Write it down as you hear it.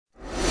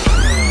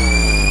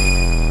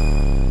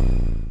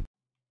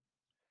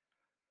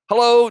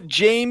Hello,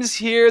 James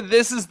here.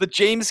 This is the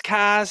James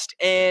Cast,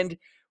 and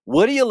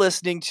what are you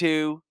listening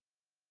to?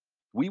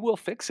 We Will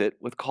Fix It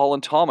with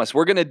Colin Thomas.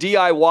 We're going to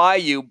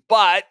DIY you,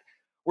 but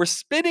we're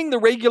spinning the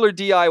regular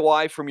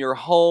DIY from your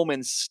home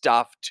and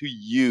stuff to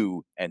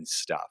you and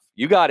stuff.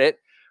 You got it.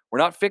 We're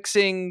not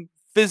fixing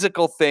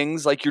physical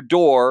things like your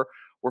door.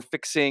 We're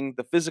fixing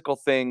the physical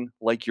thing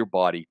like your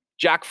body.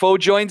 Jack Foe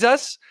joins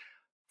us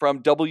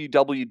from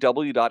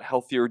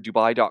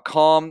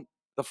www.healthierdubai.com.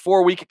 The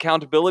 4-week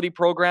accountability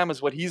program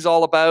is what he's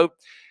all about.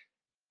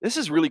 This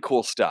is really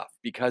cool stuff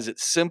because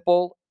it's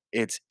simple,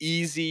 it's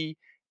easy,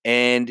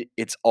 and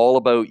it's all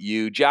about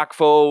you. Jack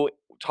Foe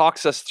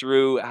talks us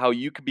through how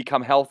you can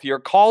become healthier.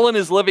 Colin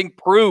is living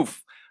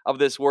proof of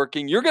this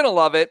working. You're going to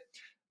love it.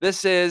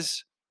 This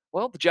is,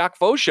 well, the Jack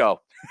Foe Show.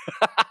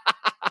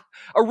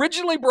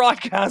 Originally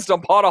broadcast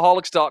on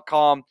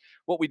Podaholics.com.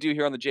 What we do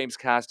here on the James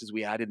Cast is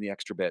we add in the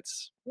extra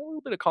bits. A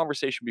little bit of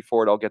conversation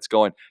before it all gets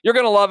going. You're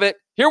going to love it.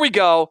 Here we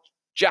go.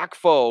 Jack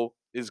Foe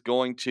is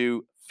going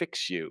to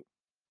fix you.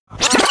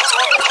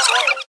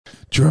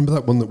 Do you remember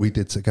that one that we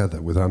did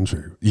together with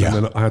Andrew? Yeah.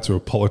 And then I had to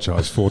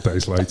apologise 4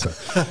 days later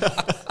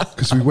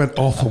because we went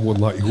off on one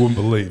like you wouldn't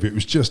believe. It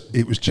was just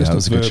that was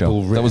a good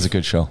show. That was a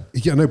good show.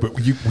 Yeah, no, but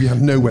we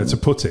had nowhere to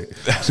put it.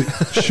 So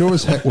it sure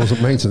as heck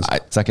wasn't maintenance.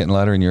 Is that getting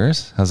louder in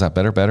yours? How's that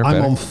better?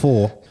 I'm on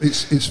 4.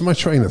 It's my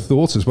train of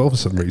thought as well for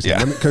some reason. Yeah.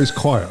 When it goes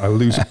quiet, I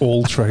lose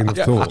all train of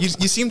thought. You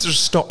seem to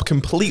just stop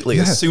completely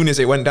as soon as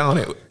it went down.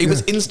 It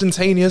was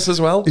instantaneous as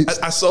well.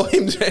 I saw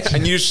him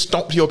and you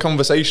stopped your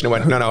conversation and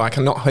went, no, I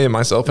cannot hear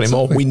myself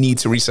anymore. We need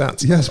to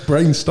reset. Yes,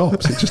 brain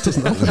stops. It just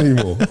doesn't happen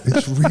anymore.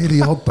 It's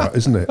really odd that,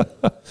 isn't it?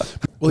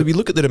 Well, if you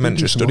look at the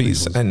dementia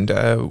studies, and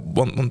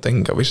one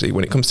thing, obviously,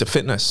 when it comes to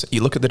fitness,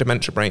 you look at the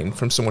dementia brain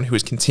from someone who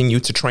has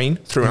continued to train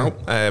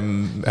throughout.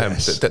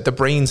 The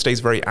brain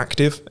stays very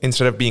active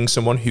instead of being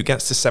someone who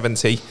gets to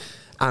 70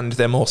 and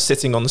they're more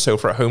sitting on the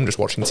sofa at home just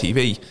watching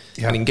TV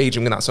and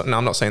engaging with that. So now,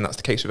 I'm not saying that's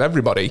the case with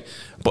everybody,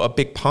 but a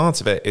big part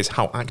of it is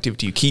how active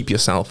do you keep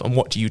yourself and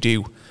what do you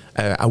do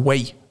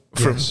away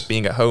from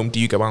being at home?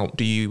 Do you go out?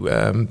 Do you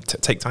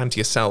take time to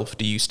yourself?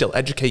 Do you still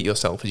educate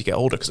yourself as you get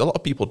older? Because a lot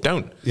of people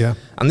don't. Yeah.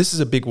 And this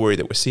is a big worry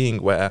that we're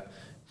seeing where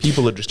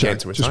people are just getting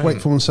to retirement. Just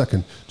wait for 1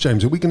 second.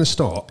 James, are we going to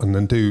start and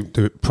then do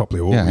it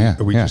properly? Or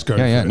are we just going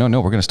for it?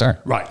 No, we're going to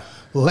start. Right.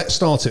 Let's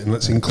start it and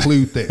let's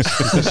include this.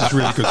 This is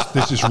really good.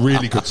 This is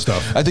really good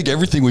stuff. I think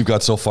everything we've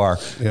got so far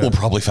will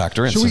probably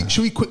factor in.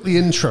 Should we quickly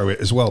intro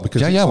it as well?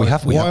 Because we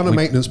have. Why on a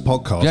maintenance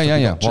podcast?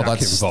 Yeah. Well,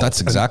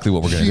 that's exactly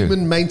what we're going to do.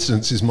 Human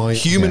maintenance is my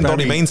human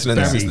body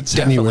maintenance is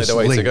definitely the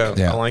way to go.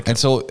 Yeah. I like it. And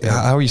so,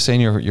 how are you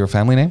saying your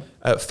family name?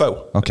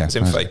 Foe. Okay. It's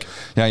in fake.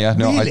 Yeah.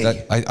 No,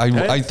 really?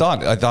 I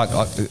thought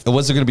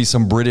was there going to be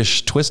some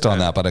British twist on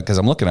that, but because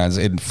I'm looking at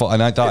it, and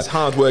I thought it's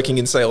hard working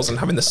in sales and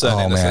having the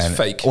surname that says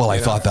fake. Well, I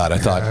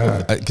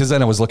thought because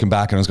then I was looking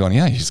back and I was going,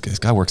 this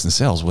guy works in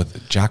sales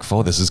with Jack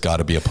Foe. This has got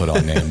to be a put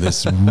on name.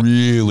 This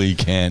really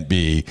can't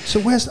be. So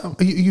where's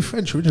that? Are you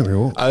French originally?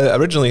 Or?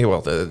 Originally,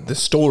 well, the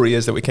story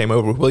is that we came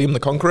over with William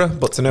the Conqueror,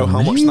 but to know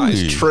how much that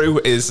is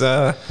true is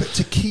but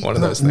to keep one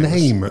of those that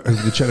things. Name over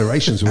the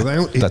generations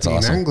without it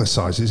being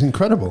anglicised is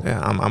incredible.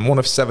 Yeah, I'm one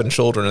of 7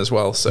 children as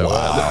well, so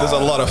there's a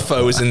lot of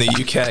foes in the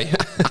UK.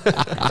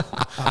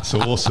 That's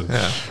awesome.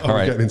 Yeah. All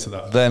right, getting into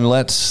that. Then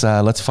let's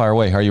fire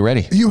away. Are you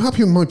ready? Are you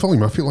happy with my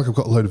volume? I feel like I've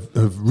got a load of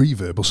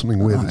reverb or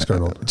something weird that's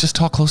going on. Just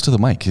talk close to the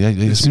mic.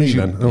 It's me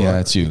then. Yeah,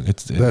 it's you.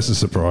 There's a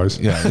surprise.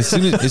 Yeah, as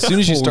soon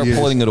as you start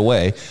pulling it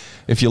away.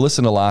 If you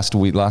listen to last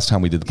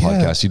time we did the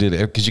podcast, you did it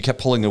because you kept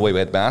pulling it away. We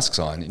had masks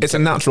on. It's a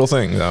natural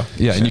thing, though.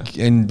 Yeah,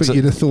 but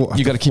you'd have thought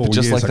you got to keep it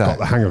just like that. I got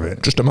the hang of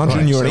it. Just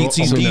imagine you're an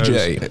 80s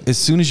DJ. As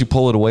soon as you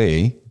pull it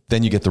away,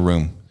 then you get the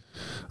room.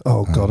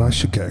 Oh God, I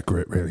should get a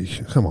grip. Really,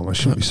 come on, I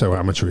shouldn't be so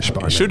amateurish.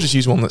 You should just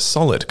use one that's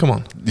solid. Come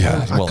on.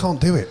 Yeah, I can't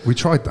do it. We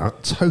tried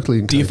that. Totally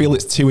incredible. Do you feel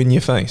it's too in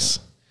your face?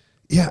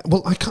 Yeah,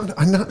 well,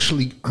 I'm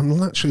naturally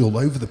all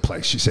over the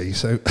place, you see,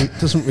 so it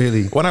doesn't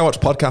really... When I watch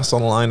podcasts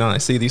online and I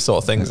see these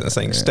sort of things and they're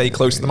saying, stay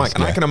close to the mic,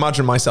 and I can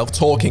imagine myself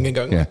talking and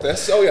going like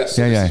this, and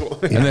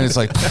then it's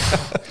like...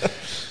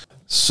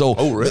 So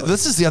really?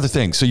 This is the other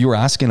thing. So you were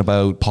asking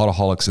about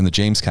Podaholics and the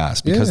James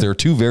Cast because they're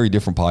 2 very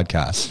different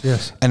podcasts.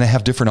 Yes. And they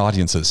have different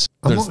audiences.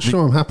 I'm not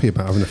sure I'm happy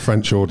about having a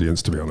French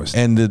audience, to be honest.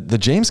 And the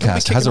James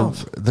Cast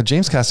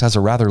has a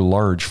rather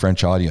large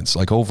French audience,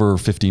 like over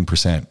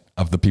 15%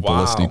 of the people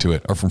listening to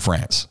it are from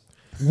France.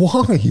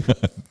 Why?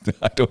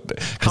 I don't.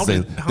 How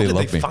they did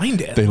love they me. find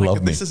it? They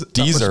love me.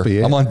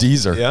 Deezer. I'm on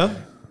Deezer. Yeah.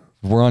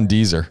 We're on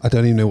Deezer. I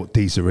don't even know what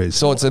Deezer is.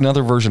 So it's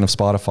another version of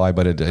Spotify,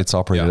 but it's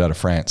operated out of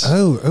France.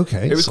 Oh,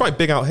 okay. It was quite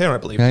big out here, I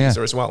believe,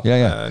 Deezer as well.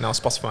 Yeah. Now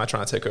Spotify are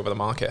trying to take over the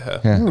market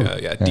here.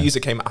 Yeah.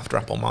 Deezer came after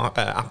Apple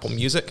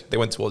Music. They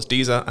went towards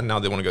Deezer, and now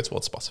they want to go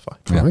towards Spotify.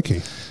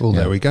 Crikey. Well,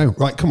 there we go.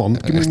 Right, come on.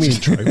 Give me the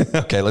intro.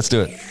 Okay, let's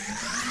do it.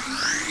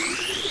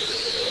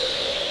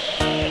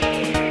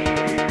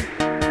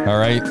 All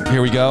right,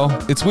 here we go.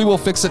 It's We Will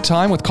Fix It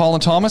time with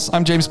Colin Thomas.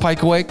 I'm James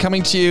Pikeway,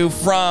 coming to you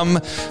from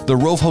the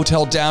Rove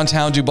Hotel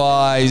downtown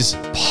Dubai's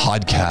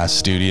podcast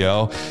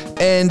studio.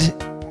 And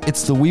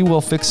it's the We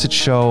Will Fix It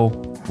show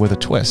with a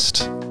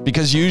twist.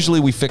 Because usually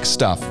we fix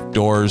stuff,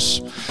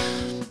 doors,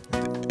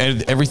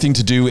 and everything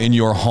to do in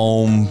your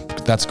home.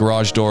 That's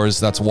garage doors,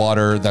 that's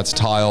water, that's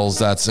tiles,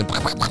 that's, and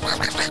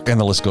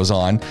the list goes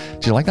on. Do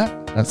you like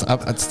that?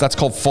 That's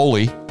called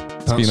Foley.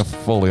 That's being a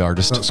Foley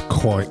artist. That's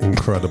quite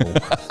incredible.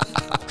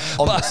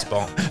 On the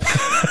spot.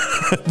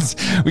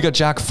 We got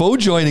Jack Foe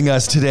joining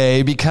us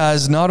today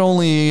because not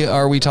only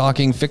are we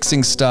talking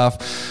fixing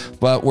stuff,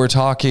 but we're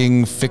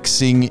talking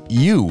fixing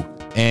you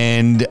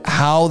and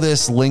how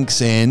this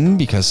links in,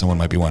 because someone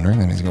might be wondering,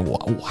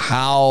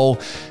 how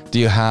do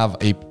you have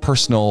a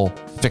personal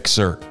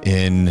fixer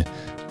in,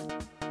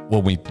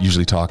 well, we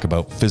usually talk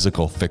about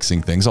physical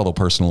fixing things, although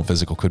personal and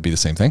physical could be the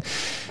same thing.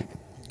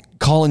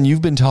 Colin,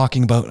 you've been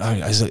talking about,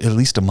 is it at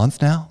least a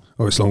month now?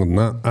 Oh, it's longer than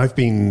that. I've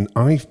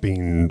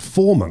been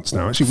 4 months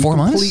now. Actually, 4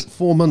 months? Complete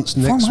 4 months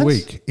next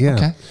week. Yeah.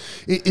 Okay.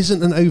 It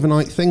isn't an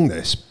overnight thing,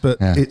 this, but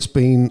it's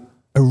been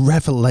a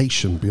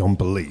revelation beyond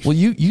belief. Well,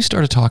 you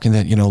started talking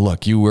that,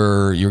 look,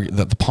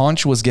 the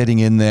paunch was getting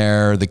in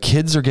there, the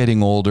kids are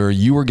getting older,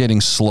 you were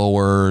getting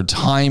slower,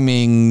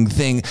 timing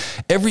thing,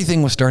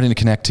 everything was starting to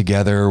connect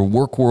together.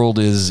 Work world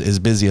is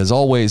busy as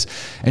always.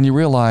 And you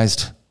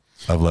realized,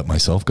 I've let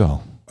myself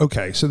go.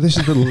 Okay, so this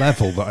is the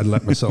level that I'd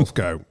let myself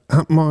go.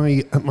 At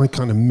my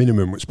kind of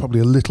minimum, which is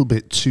probably a little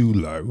bit too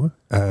low,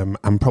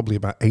 and probably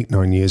about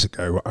 8-9 years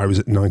ago, I was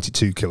at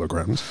 92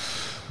 kilograms.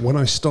 When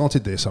I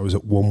started this, I was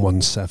at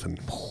 117.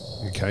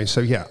 Okay, so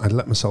yeah, I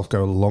let myself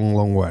go a long,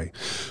 long way.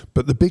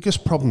 But the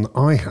biggest problem that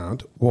I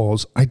had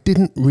was I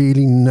didn't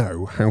really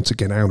know how to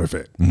get out of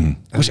it.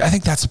 Which I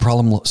think that's the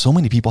problem so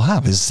many people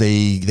have, is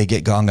they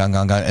get gone,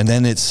 and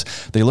then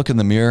they look in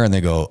the mirror and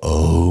they go,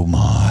 oh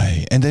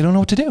my, and they don't know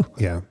what to do.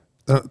 Yeah.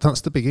 That's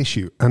the big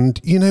issue. And,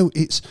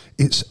 it's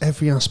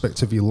every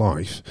aspect of your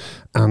life.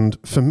 And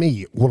for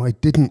me, what I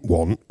didn't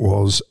want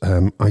was,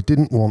 I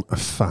didn't want a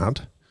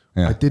fad.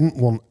 Yeah. I didn't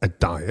want a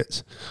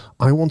diet.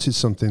 I wanted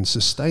something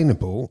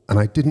sustainable, and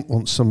I didn't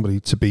want somebody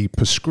to be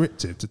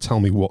prescriptive to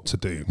tell me what to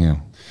do. Yeah.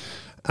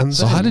 And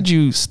so how did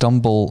you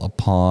stumble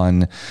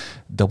upon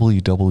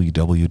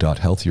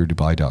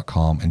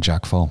www.healthierdubai.com and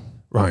Jack Foe?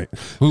 Right.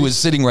 Who is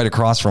sitting right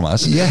across from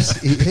us.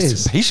 Yes, he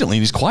is. Patiently,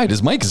 he's quiet.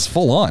 His mic is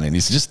full on, and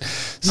he's just...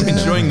 I'm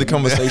enjoying the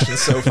conversation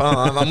so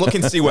far. I'm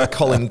looking to see where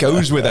Colin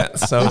goes with it.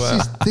 So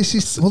This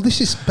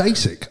is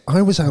basic.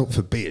 I was out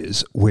for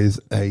beers with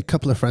a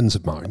couple of friends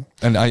of mine.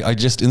 And I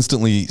just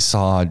instantly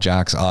saw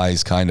Jack's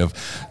eyes kind of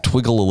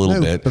twiggle a little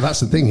bit. But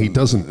that's the thing, he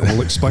doesn't. And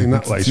we'll explain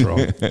that later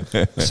on.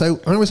 So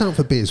I was out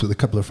for beers with a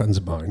couple of friends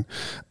of mine,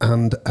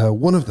 and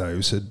one of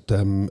those had,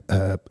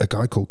 a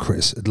guy called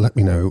Chris had let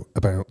me know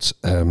about...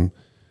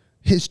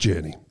 his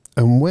journey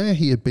and where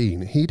he had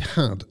been. He'd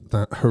had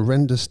that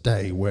horrendous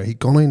day where he'd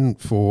gone in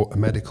for a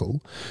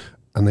medical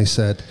and they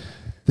said,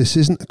 this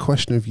isn't a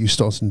question of you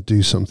starting to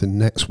do something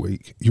next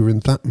week. You're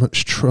in that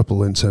much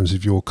trouble in terms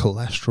of your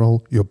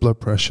cholesterol, your blood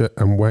pressure,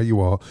 and where you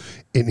are.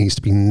 It needs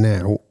to be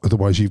now.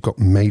 Otherwise, you've got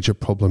major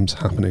problems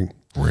happening.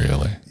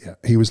 Really? Yeah.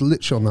 He was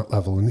literally on that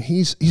level, and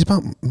he's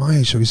about my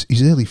age, so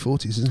he's early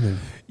 40s, isn't he?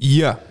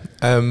 Yeah.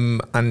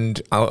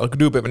 And I'll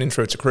do a bit of an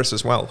intro to Chris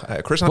as well.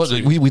 Chris,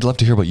 we'd love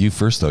to hear about you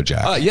first, though,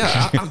 Jack.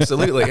 Yeah,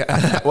 absolutely.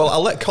 Well,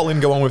 I'll let Colin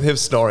go on with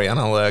his story, and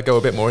I'll go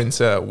a bit more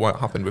into what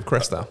happened with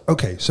Chris there.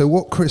 Okay, so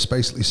what Chris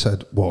basically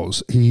said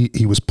was he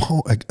was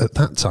at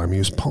that time, he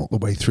was part of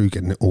the way through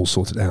getting it all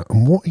sorted out.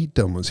 And what he'd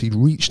done was he'd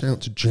reached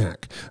out to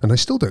Jack, and I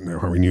still don't know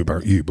how he knew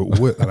about you, but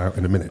we'll work that out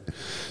in a minute.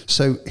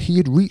 So he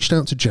had reached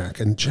out to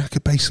Jack, and Jack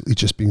had basically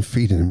just been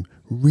feeding him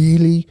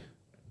really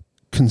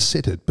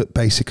considered but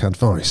basic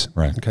advice.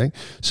 Right. Okay.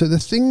 So the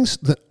things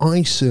that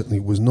I certainly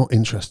was not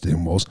interested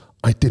in was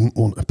I didn't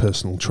want a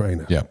personal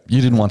trainer. Yeah.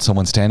 You didn't want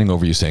someone standing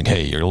over you saying,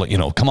 hey,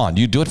 come on,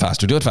 you do it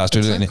faster.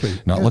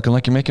 Exactly. Not looking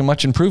like you're making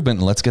much improvement.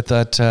 And let's get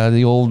that,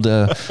 the old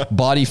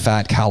body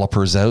fat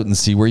calipers out and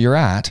see where you're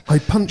at. I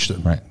punched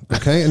him. Right.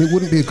 Okay. And it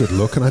wouldn't be a good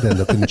look and I'd end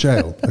up in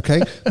jail.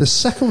 Okay. The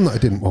second one that I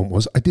didn't want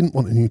was I didn't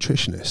want a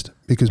nutritionist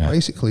because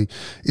basically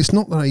it's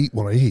not that I eat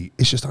what I eat.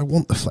 It's just I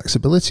want the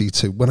flexibility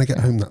to, when I get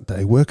home that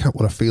day, work out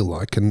what I feel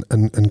like and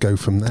go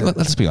from there.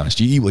 Let's be honest.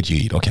 You eat what you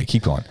eat. Okay.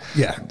 Keep going.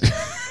 Yeah.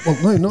 Well,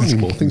 no, not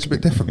anymore. Things are a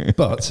bit different.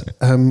 But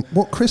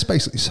what Chris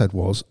basically said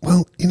was,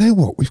 well, you know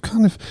what? We've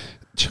kind of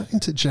chatting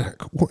to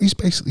Jack. What he's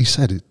basically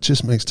said, it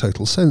just makes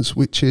total sense,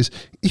 which is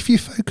if you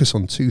focus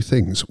on two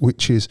things,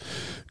 which is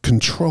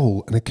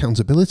control and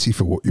accountability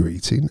for what you're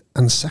eating,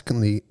 and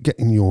secondly,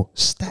 getting your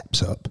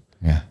steps up,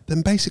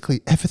 then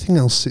basically everything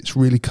else sits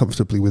really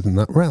comfortably within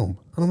that realm.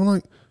 And I'm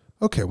like,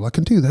 okay, well, I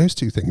can do those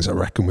two things, I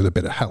reckon, with a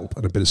bit of help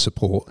and a bit of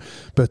support.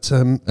 But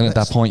and at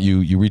that point,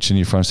 you reach in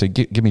your phone and say,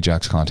 give me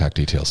Jack's contact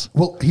details.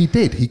 Well, he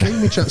did. He gave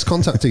me Jack's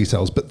contact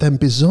details. But then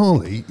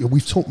bizarrely,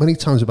 we've talked many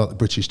times about the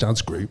British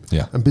Dads group.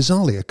 Yeah. And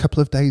bizarrely, a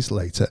couple of days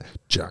later,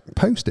 Jack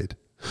posted,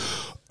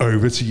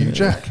 over to you,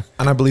 Jack.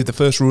 And I believe the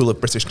first rule of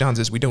British dads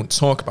is we don't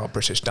talk about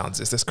British dads.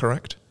 Is this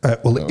correct?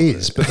 Well, it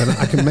is, but then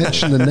I can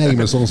mention the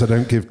name as long as I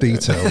don't give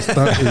details.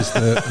 That is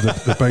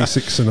the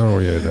basic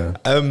scenario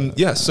there.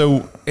 Yeah,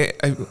 so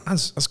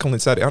as Colin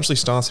said, it actually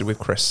started with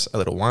Chris a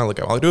little while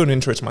ago. I'll do an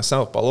intro to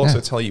myself, but I'll also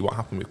tell you what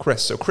happened with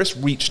Chris. So Chris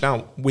reached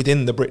out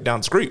within the Brit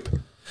Dads group,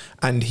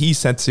 and he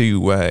said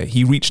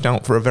he reached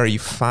out for a very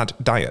fad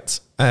diet.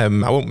 I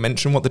won't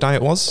mention what the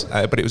diet was,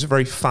 but it was a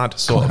very fad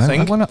sort of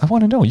thing. I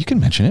want to know. You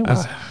can mention it.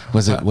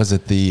 Was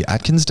it the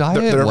Atkins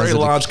diet? They're a very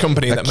large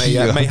company that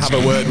may have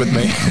a word with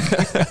me.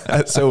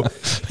 So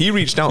he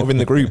reached out within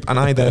the group, and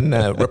I then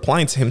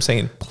replied to him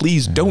saying,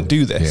 please don't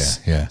do this.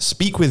 Yeah.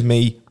 Speak with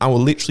me. I will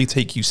literally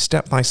take you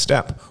step by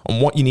step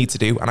on what you need to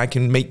do, and I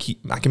can make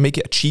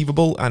it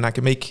achievable, and I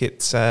can make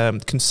it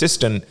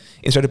consistent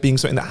instead of being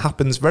something that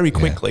happens very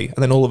quickly and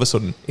then all of a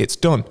sudden it's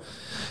done.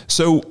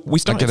 So we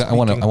started. I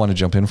want to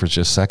jump in for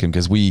just a second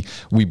because we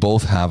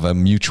both have a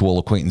mutual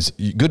acquaintance,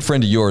 good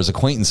friend of yours,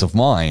 acquaintance of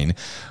mine,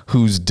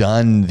 who's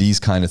done these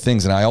kind of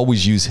things, and I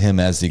always use him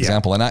as the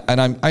example. And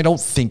I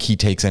don't think he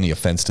takes any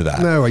offense to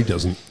that. No, he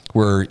doesn't.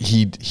 Where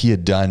he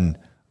had done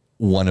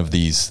one of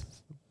these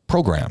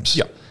programs,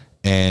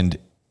 and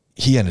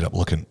he ended up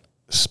looking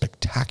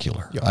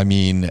spectacular. I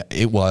mean,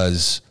 it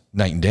was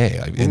night and day.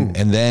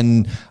 And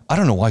then I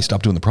don't know why I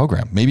stopped doing the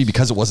program. Maybe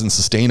because it wasn't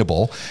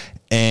sustainable.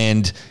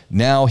 And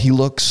now he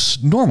looks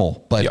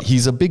normal, but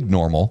he's a big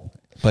normal,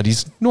 but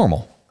he's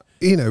normal.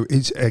 You know,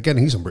 he's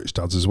on British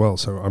Dads as well,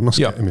 so I must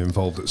get him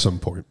involved at some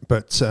point.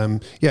 But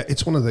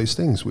it's one of those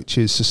things which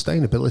is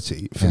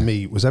sustainability for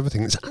me was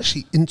everything. It's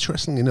actually,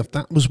 interestingly enough,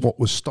 that was what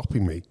was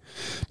stopping me.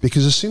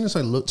 Because as soon as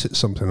I looked at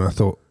something, I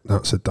thought,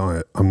 that's a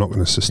diet, I'm not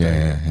going to sustain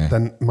it.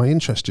 Then my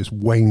interest just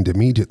waned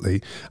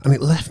immediately. And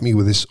it left me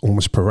with this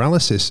almost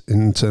paralysis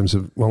in terms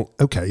of, well,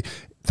 okay,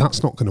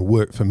 that's not going to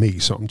work for me,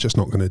 so I'm just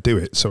not going to do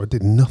it. So I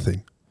did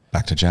nothing.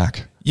 Back to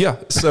Jack. Yeah.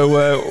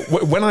 So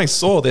when I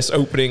saw this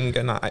opening,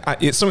 and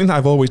it's something that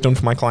I've always done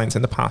for my clients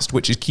in the past,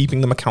 which is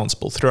keeping them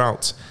accountable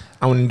throughout.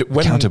 And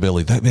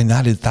accountability.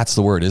 That's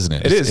the word, isn't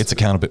it? It is. It's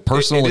accountability.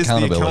 Personal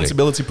accountability. It is the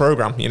accountability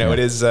program. You know, it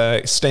is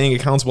staying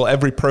accountable.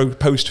 Every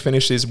post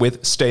finishes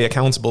with "stay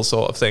accountable"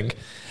 sort of thing.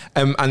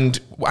 And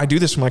I do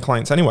this for my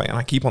clients anyway, and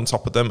I keep on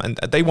top of them. And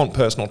they want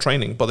personal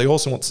training, but they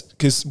also want,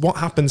 because what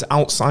happens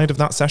outside of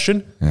that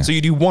session? So you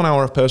do 1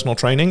 hour of personal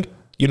training,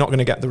 you're not going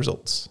to get the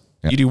results.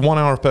 You do 1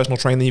 hour of personal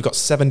training, you've got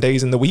 7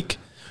 days in the week.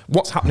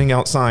 What's happening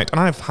outside? And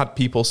I've had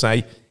people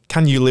say,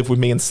 can you live with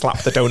me and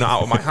slap the donut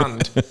out of my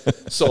hand?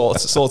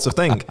 sorts of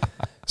thing.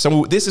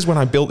 So this is when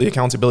I built the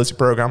accountability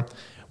program.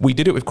 We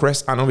did it with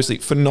Chris, and obviously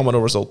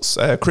phenomenal results.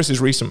 Chris's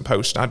recent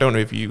post, I don't know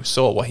if you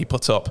saw what he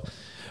put up,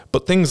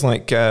 but things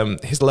like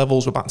his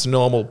levels were back to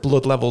normal,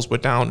 blood levels were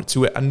down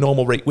to a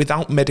normal rate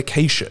without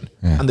medication.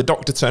 And the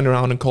doctor turned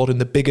around and called him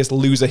the biggest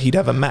loser he'd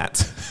ever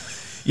met.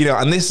 You know,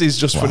 and this is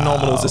just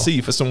phenomenal to see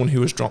for someone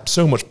who has dropped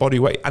so much body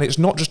weight. And it's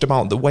not just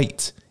about the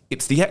weight.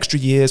 It's the extra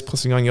years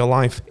putting on your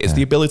life. It's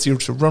the ability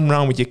to run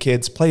around with your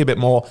kids, play a bit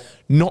more,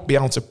 not be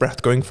out of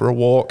breath going for a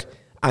walk.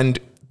 And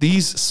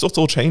these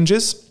subtle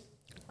changes,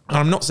 and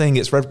I'm not saying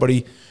it's for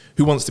everybody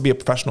who wants to be a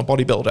professional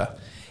bodybuilder.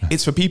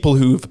 It's for people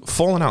who've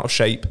fallen out of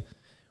shape.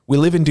 We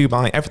live in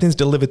Dubai. Everything's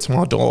delivered to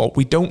our door.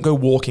 We don't go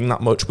walking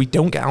that much. We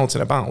don't get out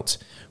and about.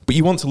 But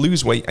you want to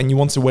lose weight, and you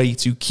want a way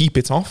to keep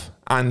it off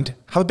and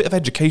have a bit of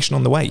education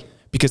on the way,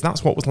 because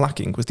that's what was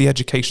lacking, was the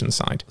education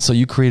side. So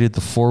you created the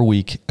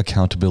 4-week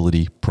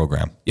accountability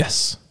program.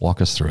 Yes.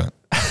 Walk us through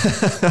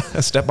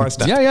it. Step by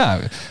step.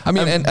 Yeah. I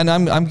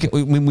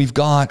mean, we've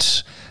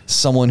got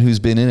someone who's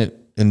been in it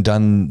and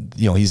done,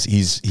 you know,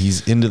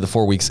 he's into the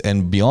 4 weeks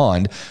and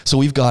beyond. So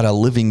we've got a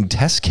living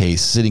test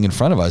case sitting in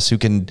front of us who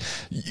can,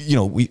 you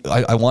know,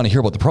 I want to hear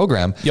about the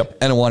program and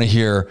I want to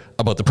hear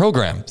about the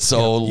program.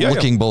 So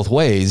looking both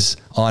ways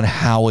on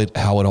how it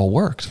all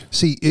worked.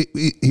 See,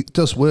 it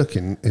does work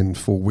in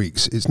 4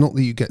 weeks. It's not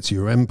that you get to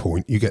your end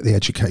point, you get the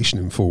education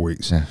in 4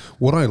 weeks.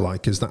 What I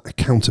like is that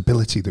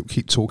accountability that we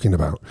keep talking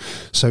about.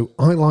 So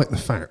I like the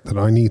fact that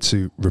I need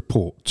to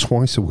report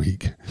twice a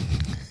week.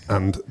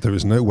 And there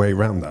is no way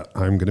around that.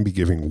 I'm going to be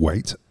giving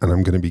weight, and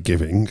I'm going to be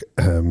giving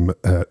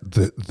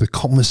the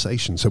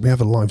conversation. So we have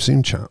a live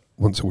Zoom chat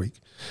once a week.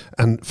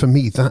 And for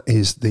me, that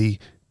is the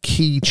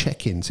key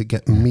check-in to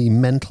get me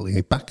mentally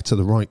back to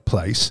the right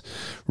place,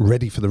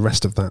 ready for the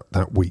rest of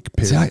that week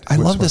period. See, I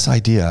love this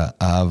idea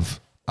of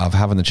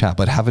having the chat,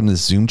 but having the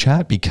Zoom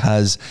chat,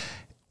 because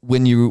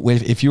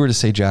if you were to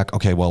say, Jack,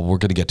 okay, well, we're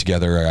going to get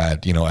together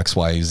at, you know,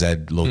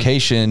 XYZ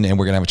location and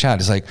we're going to have a chat.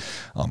 It's like,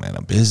 oh man,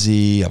 I'm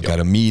busy. I've got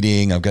a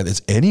meeting. I've got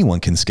this. Anyone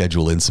can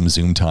schedule in some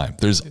Zoom time.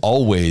 There's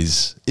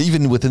always,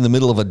 even within the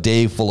middle of a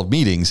day full of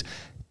meetings,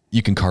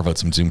 you can carve out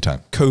some Zoom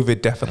time.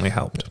 COVID definitely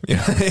helped.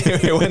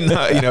 When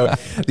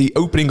the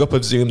opening up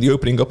of Zoom, the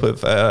opening up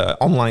of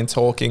online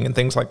talking and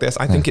things like this,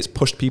 I think it's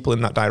pushed people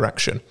in that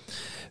direction.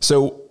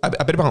 So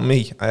a bit about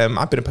me.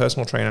 I've been a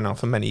personal trainer now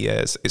for many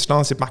years. It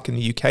started back in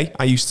the UK.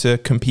 I used to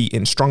compete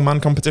in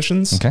strongman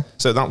competitions. Okay.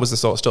 So that was the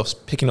sort of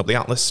stuff, picking up the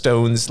Atlas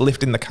stones,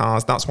 lifting the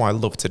cars. That's what I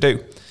love to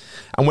do.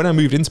 And when I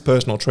moved into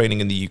personal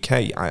training in the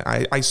UK,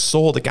 I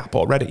saw the gap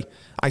already.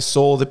 I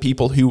saw the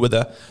people who were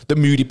the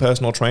moody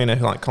personal trainer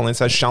who, like Colin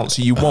says, shouts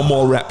to you, one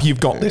more rep, you've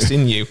got this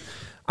in you.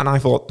 And I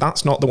thought,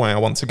 that's not the way I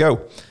want to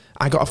go.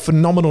 I got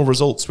phenomenal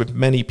results with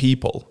many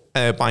people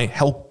by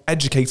help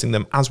educating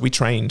them as we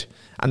trained.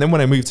 And then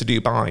when I moved to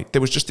Dubai, there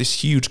was just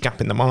this huge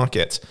gap in the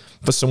market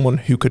for someone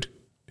who could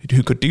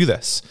do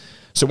this.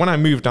 So when I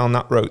moved down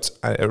that route,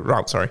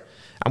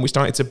 and we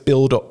started to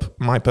build up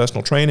my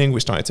personal training, we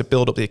started to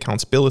build up the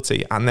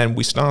accountability, and then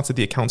we started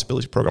the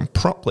accountability program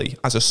properly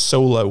as a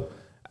solo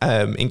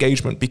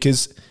engagement,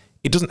 because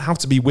it doesn't have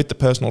to be with the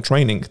personal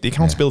training. The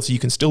accountability, you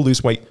can still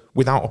lose weight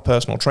without a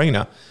personal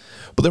trainer.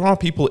 But there are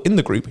people in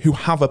the group who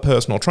have a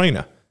personal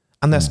trainer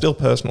and they're still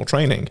personal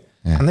training.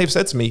 Yeah. And they've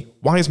said to me,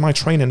 why has my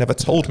trainer never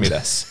told me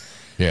this?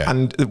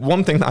 And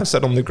one thing that I've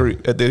said on the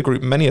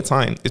group many a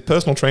time is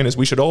personal trainers,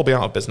 we should all be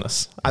out of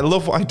business. I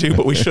love what I do,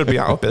 but we should be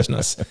out of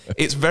business.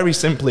 It's very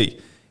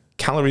simply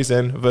calories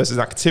in versus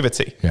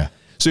activity. Yeah.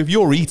 So if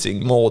you're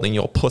eating more than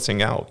you're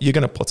putting out, you're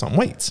going to put on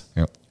weight.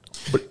 Yep.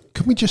 But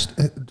can we just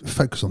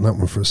focus on that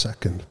one for a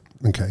second?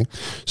 Okay,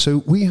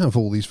 so we have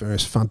all these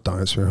various fad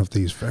diets. We have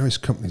these various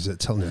companies that are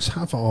telling us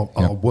have our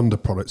wonder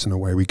products, and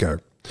away we go.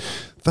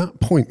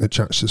 That point that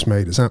Jack's just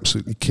made is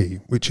absolutely key,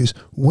 which is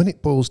when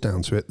it boils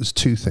down to it, there's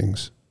two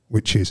things,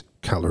 which is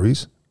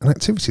calories and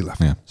activity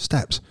level,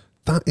 steps.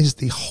 That is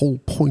the whole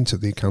point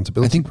of the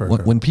accountability program. I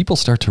think when people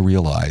start to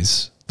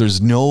realize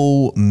there's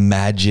no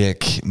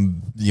magic,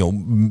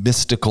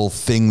 mystical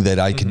thing that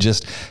I can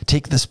just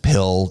take this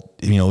pill,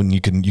 and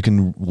you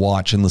can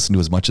watch and listen to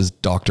as much as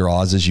Dr.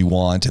 Oz as you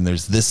want. And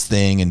there's this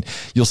thing, and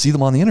you'll see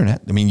them on the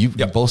internet. I mean, you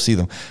both see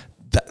them.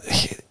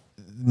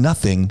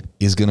 Nothing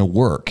is going to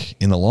work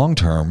in the long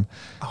term.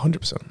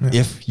 100%.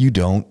 If you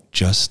don't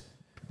just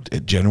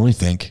generally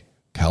think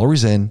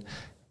calories in,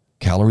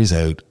 calories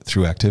out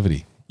through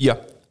activity. Yeah.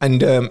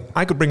 And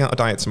I could bring out a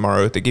diet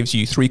tomorrow that gives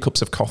you 3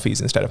 cups of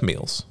coffees instead of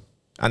meals.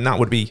 And that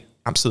would be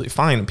absolutely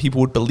fine. And people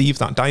would believe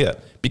that diet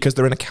because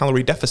they're in a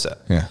calorie deficit.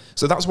 Yeah.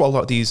 So that's what a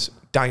lot of these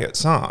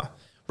diets are.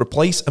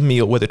 Replace a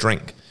meal with a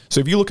drink. So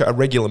if you look at a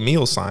regular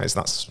meal size,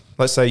 that's,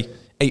 let's say,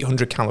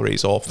 800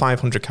 calories or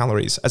 500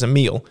 calories as a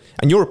meal,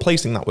 and you're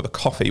replacing that with a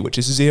coffee, which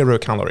is 0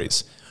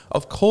 calories,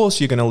 of course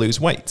you're going to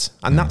lose weight.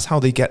 And that's how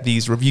they get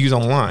these reviews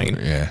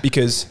online,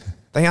 because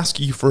they ask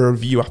you for a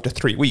review after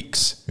 3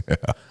 weeks.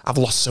 I've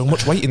lost so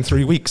much weight in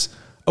 3 weeks.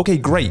 Okay,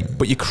 great,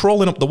 but you're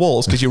crawling up the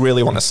walls because you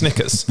really want a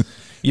Snickers.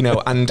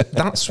 And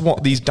that's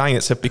what these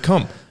diets have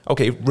become.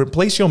 Okay,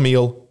 replace your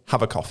meal,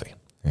 have a coffee.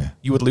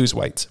 You would lose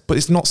weight, but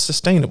it's not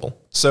sustainable.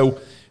 So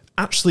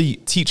actually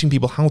teaching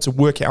people how to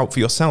work it out for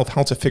yourself,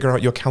 how to figure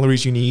out your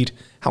calories you need,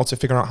 how to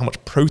figure out how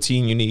much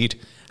protein you need,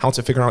 how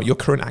to figure out your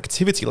current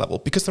activity level,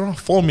 because there are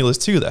formulas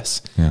to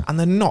this and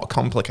they're not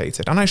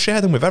complicated. And I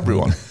share them with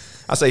everyone.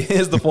 I say,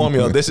 here's the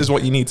formula. This is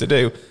what you need to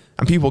do.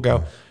 And people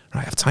go,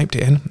 right, I've typed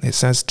it in. It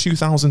says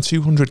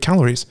 2,200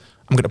 calories.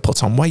 I'm going to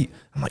put on weight.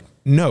 I'm like,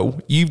 no,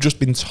 you've just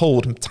been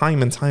told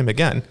time and time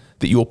again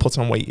that you will put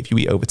on weight if you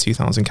eat over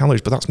 2,000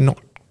 calories, but that's not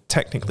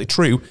technically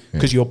true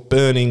because you're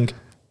burning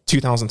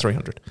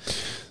 2,300.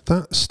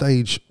 That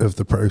stage of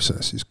the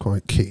process is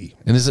quite key.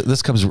 And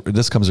this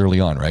comes early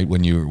on, right?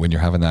 When you're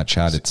having that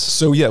chat, it's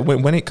so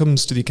when it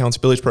comes to the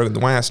accountability program, the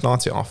way I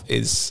start it off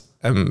is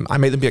I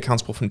make them be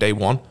accountable from day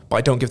one, but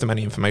I don't give them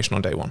any information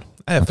on day one.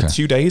 For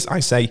 2 days, I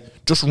say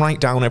just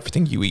write down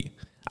everything you eat,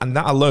 and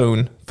that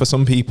alone for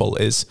some people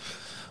is,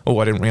 oh,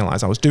 I didn't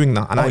realize I was doing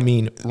that, and I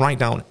mean write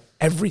down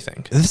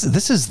everything.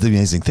 This is the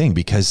amazing thing,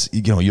 because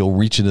you'll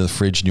reach into the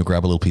fridge and you'll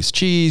grab a little piece of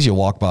cheese, you'll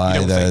walk by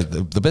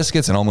the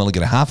biscuits, and I'm going to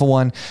get a half of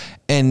one.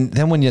 And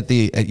then when you're at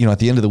the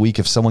end of the week,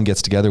 if someone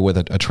gets together with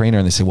a trainer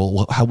and they say, well,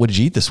 what did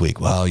you eat this week?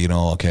 Well,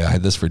 okay, I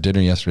had this for dinner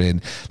yesterday,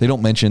 and they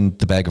don't mention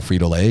the bag of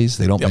Frito-Lays,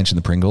 they don't mention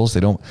the Pringles, they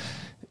don't.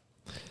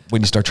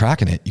 When you start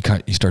tracking it,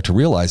 you start to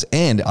realize,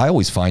 and I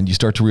always find you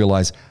start to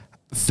realize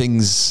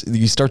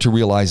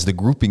the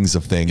groupings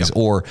of things.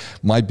 Or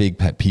my big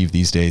pet peeve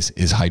these days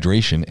is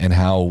hydration, and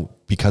how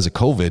because of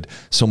COVID,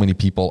 so many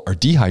people are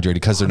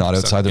dehydrated because they're not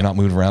outside, they're not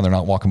moving around, they're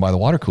not walking by the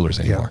water coolers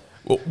anymore.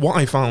 Well, what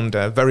I found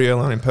very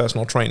early on in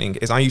personal training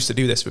is I used to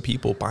do this for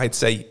people, but I'd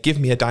say, give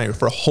me a diary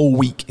for a whole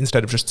week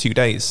instead of just 2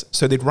 days.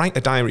 So they'd write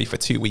a diary for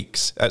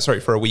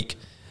for a week.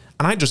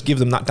 And I'd just give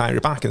them that diary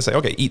back and say,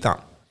 okay, eat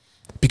that.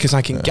 Because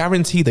I can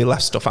guarantee they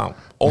left stuff out.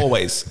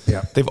 Always.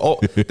 They've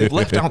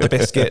left out the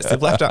biscuits.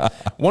 They've left out.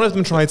 One of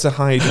them tried to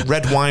hide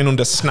red wine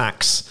under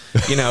snacks.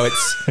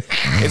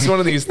 It's one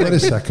of these things. Wait a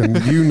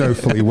second. You know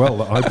fully well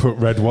that I put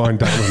red wine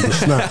down under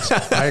snacks.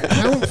 I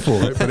account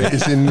for it, but it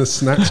is in the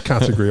snacks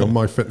category on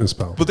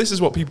MyFitnessPal. But this is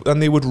what people,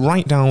 and they would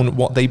write down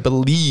what they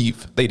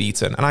believe they'd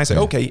eaten. And I say,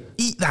 okay,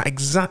 eat that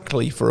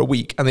exactly for a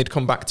week. And they'd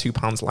come back 2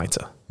 pounds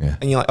lighter.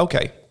 And you're like,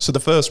 okay, so the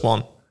first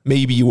one,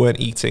 maybe you weren't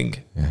eating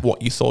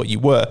what you thought you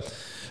were.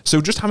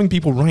 So just having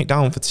people write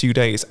down for 2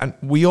 days, and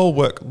we all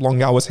work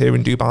long hours here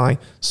in Dubai,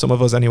 some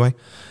of us anyway.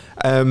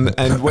 And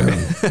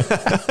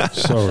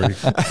Sorry.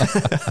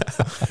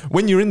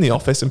 when you're in the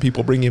office and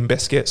people bring in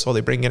biscuits or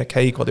they bring in a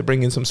cake or they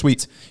bring in some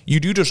sweets, you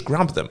do just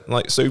grab them.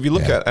 Like, so if you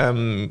look at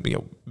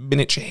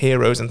miniature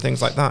heroes and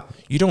things like that,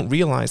 you don't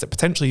realize that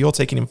potentially you're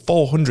taking in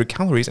 400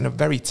 calories in a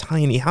very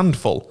tiny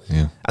handful.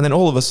 Yeah. And then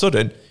all of a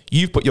sudden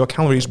you've put your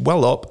calories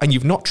well up and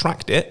you've not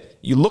tracked it.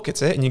 You look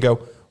at it and you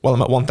go, well,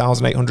 I'm at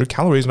 1,800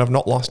 calories and I've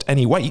not lost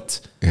any weight.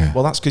 Yeah.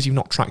 Well, that's because you've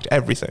not tracked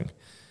everything.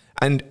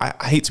 And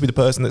I hate to be the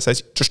person that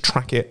says, just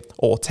track it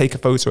or take a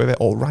photo of it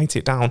or write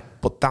it down,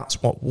 but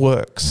that's what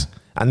works.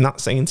 And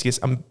that's saying to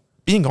yourself, and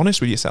being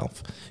honest with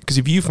yourself. Because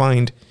if you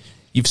find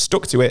you've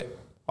stuck to it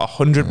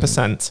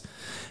 100%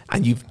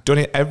 and you've done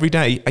it every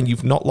day and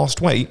you've not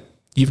lost weight,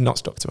 you've not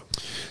stuck to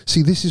it.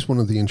 See, this is one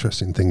of the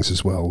interesting things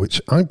as well,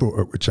 which I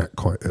brought up with Jack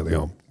quite early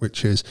on,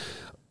 which is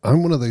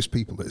I'm one of those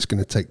people that's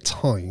going to take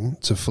time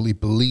to fully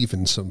believe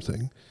in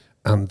something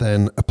and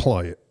then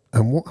apply it.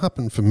 And what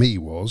happened for me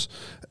was,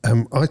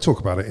 I talk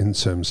about it in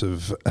terms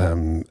of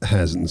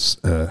hares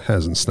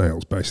and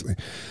snails, basically.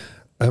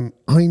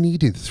 I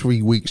needed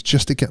 3 weeks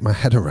just to get my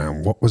head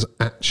around what was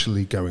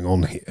actually going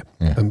on here.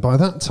 Yeah. And by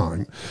that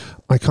time,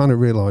 I kind of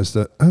realised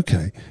that,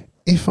 okay,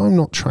 if I'm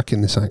not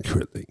tracking this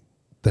accurately,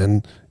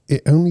 then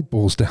it only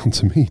boils down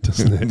to me,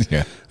 doesn't it?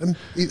 Yeah. And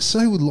it's so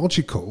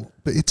logical,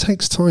 but it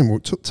takes time, or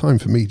it took time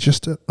for me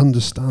just to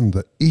understand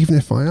that even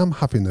if I am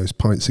having those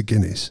pints of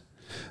Guinness,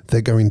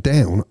 they're going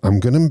down, I'm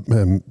going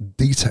to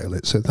detail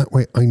it so that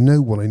way I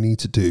know what I need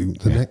to do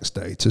the next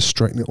day to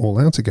straighten it all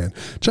out again.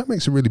 Jack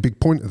makes a really big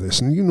point of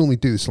this, and you normally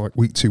do this like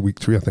week 2,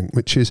 week 3, I think,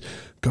 which is,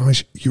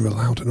 guys, you're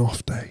allowed an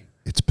off day.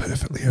 It's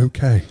perfectly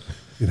okay,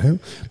 you know?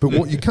 But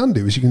what you can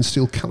do is you can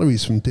steal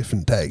calories from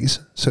different days,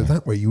 so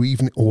that way you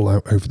even it all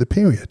out over the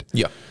period.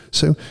 Yeah.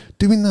 So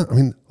doing that, I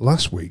mean,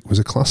 last week was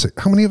a classic.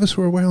 How many of us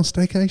were away on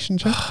staycation,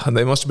 Jack? And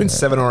there must have been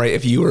 7 or 8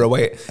 if you were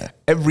away.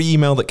 Every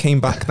email that came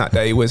back that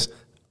day was,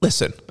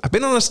 listen, I've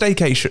been on a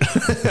staycation.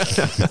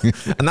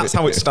 And that's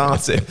how it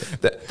started.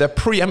 They're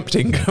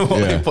preempting what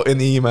they put in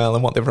the email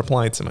and what they've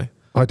replied to me.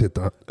 I did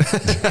that.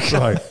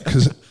 Right.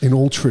 Because in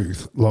all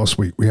truth, last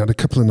week we had a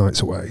couple of nights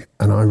away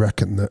and I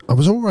reckon that I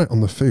was all right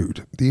on the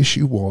food. The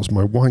issue was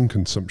my wine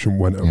consumption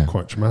went up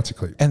quite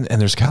dramatically. And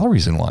there's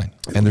calories in wine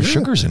and there's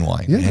sugars in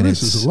wine. Yeah, and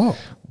there's a lot.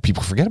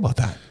 People forget about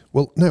that.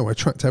 Well, no, I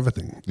tracked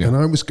everything. And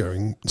I was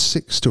going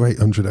 600 to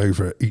 800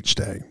 over each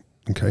day.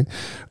 Okay.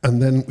 And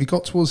then we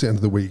got towards the end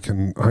of the week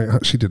and I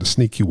actually did a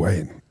sneaky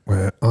weigh-in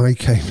where I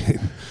came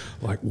in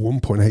like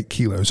 1.8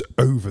 kilos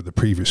over the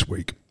previous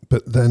week.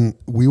 But then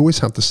we always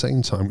have the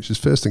same time, which is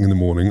first thing in the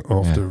morning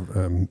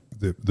after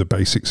the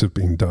basics have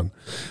been done,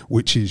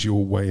 which is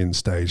your weigh-in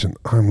stage. And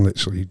I'm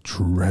literally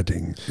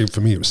dreading it. For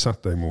me, it was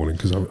Saturday morning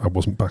because I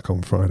wasn't back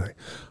on Friday.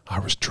 I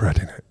was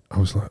dreading it. I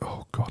was like,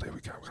 oh God, here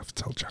we go. I have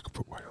to tell Jack I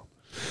put weight on.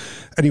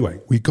 Anyway,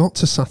 we got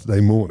to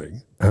Saturday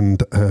morning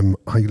and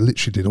I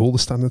literally did all the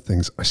standard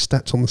things. I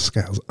stepped on the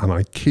scales and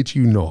I kid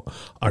you not,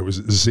 I was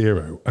at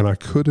 0 and I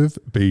could have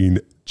been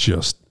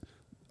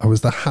I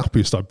was the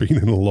happiest I've been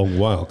in a long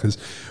while because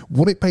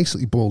what it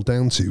basically boiled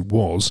down to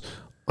was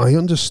I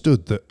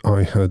understood that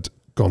I had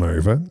gone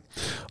over.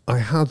 I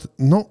had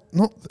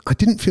I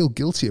didn't feel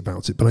guilty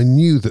about it, but I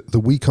knew that the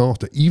week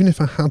after, even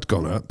if I had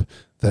gone up,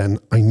 then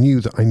I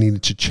knew that I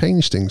needed to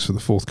change things for the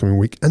forthcoming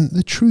week. And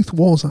the truth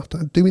was, after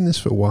doing this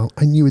for a while,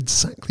 I knew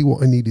exactly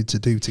what I needed to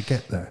do to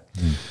get there.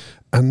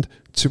 And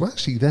to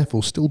actually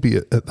therefore still be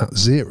at that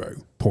 0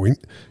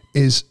 point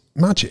is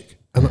magic.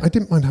 And I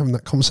didn't mind having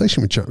that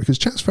conversation with Jack because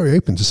Jack's very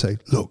open to say,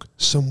 look,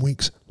 some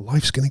weeks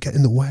life's going to get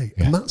in the way.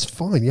 And that's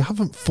fine. You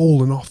haven't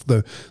fallen off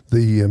the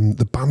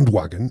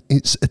bandwagon.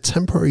 It's a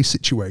temporary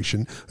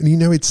situation and you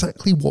know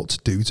exactly what to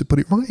do to put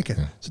it right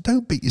again. So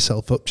don't beat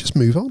yourself up. Just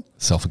move on.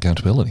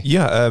 Self-accountability.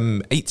 Yeah,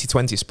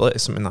 80-20 split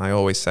is something that I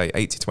always say,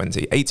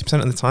 80-20.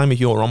 80% of the time if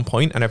you're on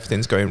point and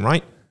everything's going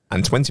right,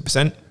 and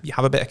 20%, you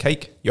have a bit of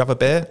cake, you have a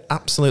beer,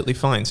 absolutely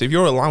fine. So if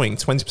you're allowing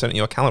 20% of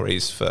your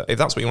calories for, if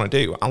that's what you want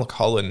to do,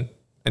 alcohol and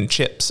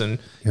chips and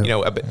you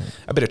know a bit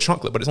of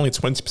chocolate, but it's only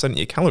 20% of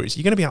your calories,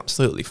 you're going to be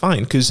absolutely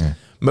fine because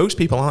most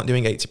people aren't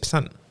doing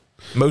 80%.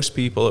 Most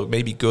people are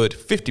maybe good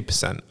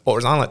 50%, or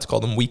as I like to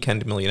call them,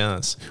 weekend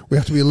millionaires. We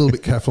have to be a little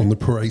bit careful on the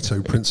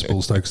Pareto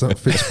principles though, because that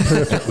fits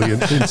perfectly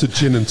into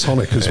gin and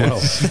tonic as well.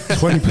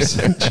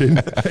 20% gin,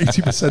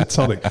 80%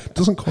 tonic.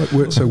 Doesn't quite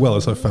work so well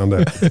as I found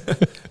out.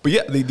 But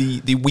yeah,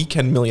 the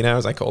weekend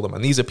millionaires, I call them,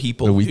 and these are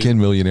people the weekend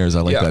millionaires,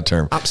 I like that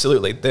term.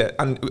 Absolutely.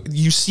 And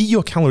you see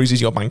your calories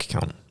as your bank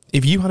account.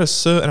 If you had a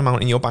certain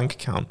amount in your bank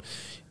account,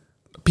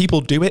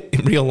 people do it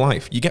in real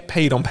life. You get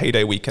paid on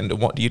payday weekend,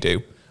 and what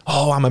do?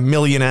 Oh, I'm a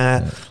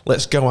millionaire.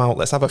 Let's go out.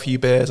 Let's have a few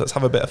beers. Let's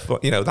have a bit of fun,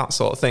 that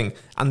sort of thing.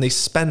 And they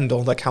spend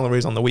all their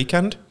calories on the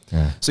weekend.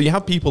 So you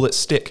have people that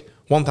stick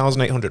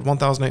 1,800,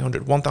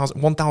 1,800,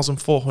 1,000,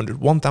 1,400,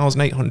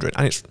 1,800.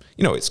 And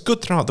it's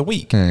good throughout the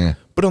week.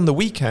 But on the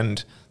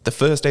weekend, the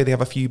first day they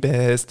have a few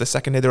beers. The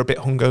second day they're a bit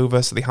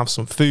hungover, so they have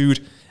some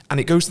food. and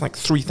it goes to like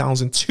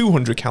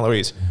 3,200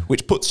 calories,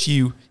 which puts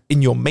you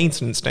in your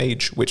maintenance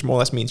stage, which more or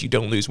less means you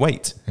don't lose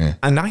weight. Yeah.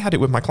 And I had it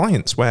with my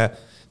clients where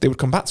they would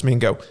come back to me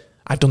and go,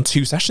 I've done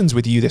 2 sessions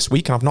with you this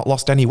week and I've not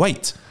lost any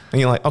weight. And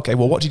you're like, okay,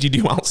 well, what did you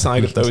do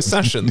outside of those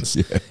sessions?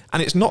 Yeah.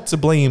 And it's not to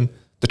blame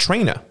the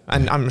trainer.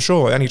 And I'm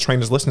sure any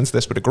trainers listening to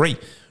this would agree.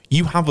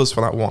 You have us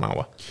for that 1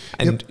 hour.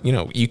 And, you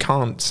know, you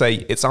can't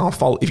say it's our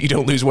fault if you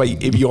don't lose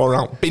weight, if you're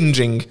out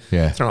binging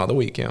throughout the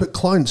week. Yeah. But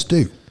clients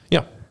do.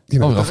 Yeah. You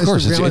know, of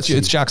course,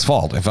 it's Jack's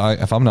fault if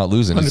I'm not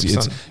losing.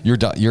 It's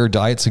your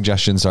diet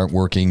suggestions aren't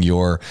working.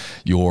 Your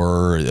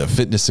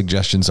fitness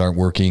suggestions aren't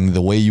working.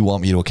 The way you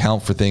want me to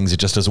account for things, it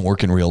just doesn't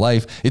work in real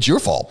life. It's your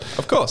fault.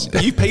 Of course,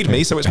 you paid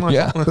me, so it's my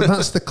fault. But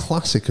that's the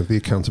classic of the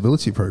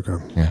accountability program,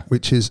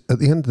 which is at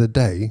the end of the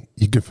day,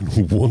 you're given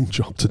one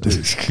job to do,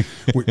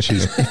 which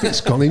is if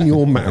it's gone in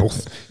your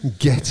mouth,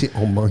 get it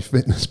on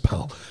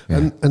MyFitnessPal,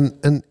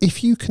 and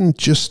if you can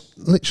just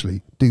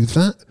literally do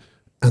that.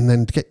 And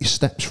then to get your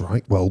steps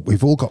right, well,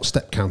 we've all got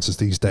step counters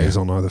these days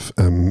on either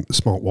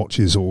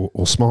smartwatches or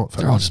smartphones.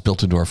 They're all just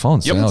built into our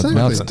phones. Yep,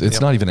 now it's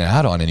not even an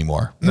add-on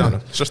anymore. No,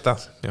 it's just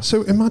that. Yeah.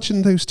 So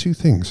imagine those two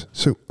things.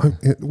 So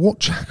what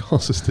Jack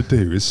asks us to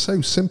do is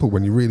so simple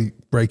when you really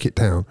break it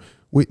down,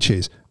 which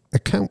is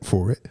account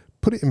for it,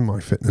 put it in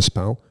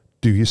MyFitnessPal,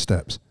 do your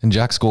steps. And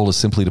Jack's goal is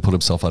simply to put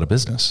himself out of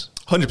business.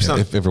 100%.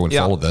 If everyone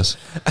followed this.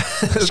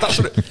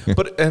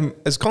 But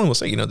as Colin will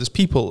say, you know, there's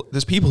people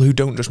who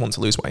don't just want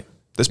to lose weight.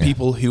 There's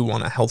people who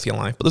want a healthier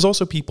life, but there's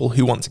also people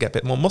who want to get a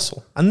bit more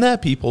muscle, and they're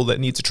people that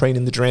need to train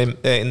in the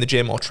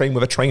gym or train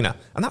with a trainer,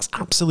 and that's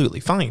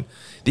absolutely fine.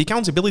 The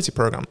accountability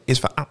program is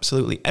for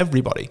absolutely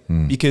everybody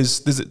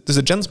because there's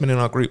a gentleman in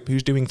our group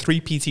who's doing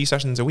 3 PT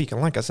sessions a week, and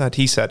like I said,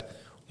 he said,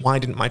 why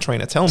didn't my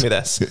trainer tell me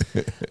this?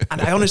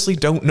 And I honestly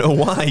don't know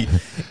why.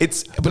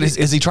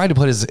 Has he tried to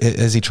put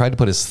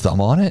his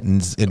thumb on it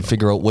and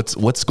figure out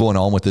what's going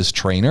on with this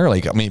trainer?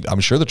 Like, I mean, I'm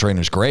sure the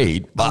trainer's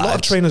great, but a lot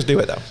of trainers do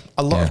it though.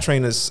 A lot of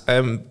trainers,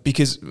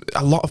 because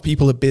a lot of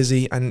people are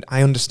busy, and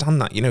I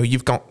understand that. You know,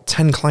 you've got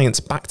 10 clients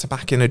back to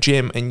back in a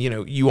gym, and you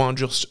know you are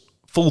just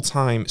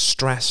full-time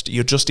stressed.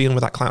 You're just dealing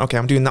with that client. Okay,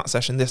 I'm doing that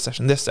session, this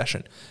session, this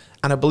session,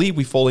 and I believe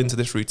we fall into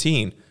this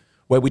routine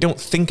where we don't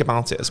think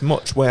about it as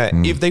much, where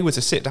if they were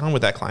to sit down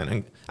with their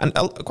client, and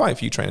quite a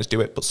few trainers do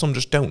it, but some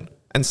just don't,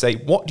 and say,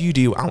 what do you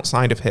do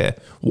outside of here?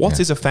 What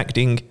is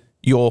affecting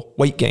your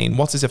weight gain?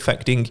 What is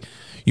affecting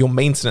your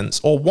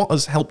maintenance? Or what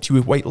has helped you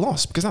with weight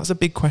loss? Because that's a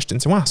big question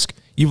to ask.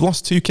 You've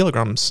lost 2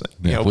 kilograms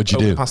over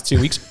the past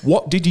 2 weeks.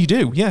 What did you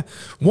do? Yeah.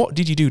 What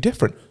did you do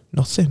different?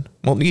 Nothing.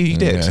 Well, you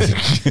did.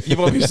 You've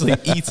obviously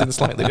eaten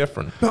slightly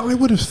different. But I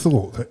would have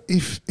thought that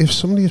if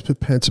somebody is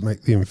prepared to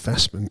make the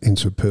investment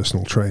into a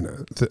personal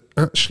trainer, that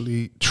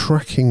actually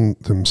tracking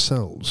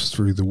themselves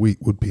through the week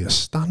would be a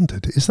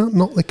standard. Is that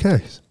not the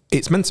case?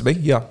 It's meant to be,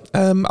 yeah.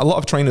 A lot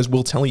of trainers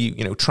will tell you,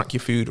 you know, track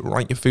your food,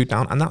 write your food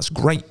down, and that's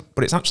great.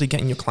 But it's actually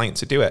getting your client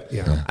to do it.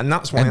 Yeah. And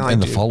that's why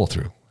and the follow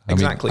through.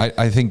 Exactly.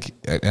 I think,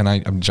 and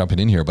I'm jumping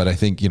in here, but I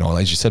think, you know,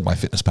 as you said,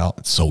 MyFitnessPal,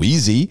 it's so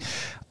easy.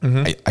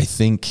 I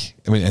think,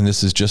 and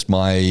this is just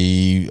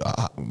I've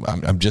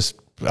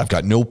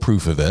got no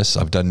proof of this.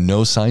 I've done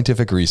no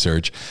scientific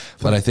research,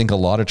 but I think a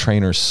lot of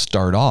trainers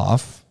start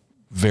off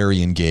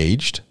very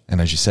engaged. And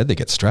as you said, they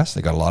get stressed.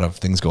 They got a lot of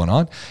things going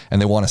on, and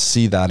they want to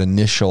see that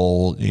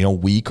initial, you know,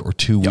 week or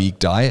 2 week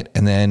diet.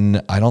 And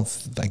then I don't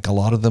think a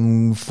lot of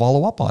them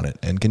follow up on it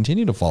and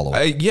continue to follow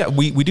up.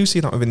 We do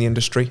see that within the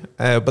industry.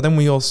 But then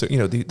we also, you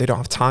know, they don't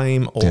have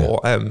time, or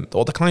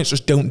the clients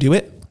just don't do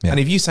it. Yeah. And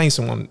if you say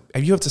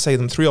if you have to say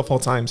them 3 or 4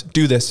 times,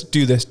 do this,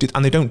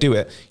 and they don't do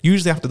it,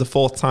 usually after the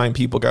 4th time,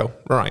 people go,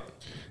 right,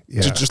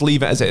 just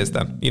leave it as it is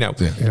then. You know,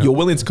 you're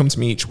willing to come to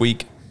me each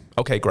week.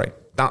 Okay, great.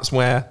 That's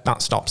where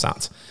that stops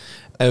at.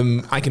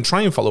 I can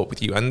try and follow up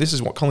with you. And this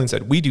is what Colin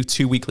said. We do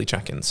 2 weekly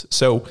check-ins.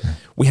 So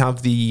we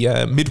have the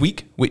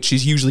midweek, which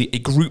is usually a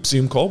group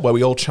Zoom call where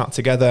we all chat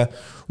together.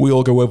 We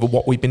all go over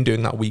what we've been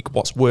doing that week,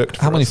 what's worked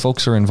for us. How many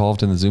folks are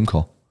involved in the Zoom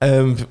call?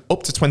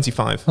 Up to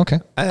 25. Okay.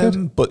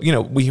 But, you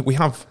know, we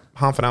have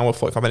half an hour,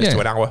 45 minutes to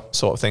an hour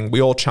sort of thing.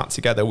 We all chat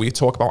together. We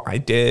talk about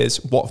ideas.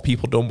 What have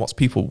people done? What's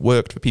people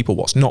worked for people?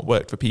 What's not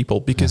worked for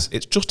people? Because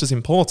it's just as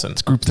important.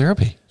 It's group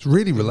therapy. It's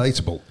really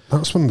relatable.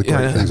 That's one of the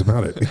great things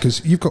about it,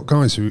 because you've got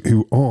guys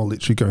who are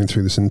literally going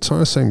through this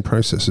entire same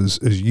process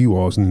as you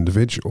are as an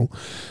individual.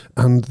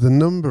 And the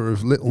number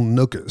of little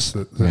nuggets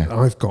that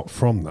I've got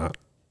from that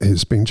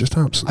has been just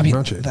absolutely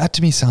magic. That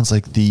to me sounds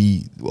like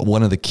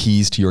one of the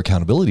keys to your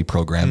accountability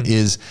program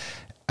is,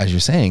 as you're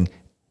saying,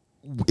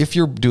 if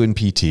you're doing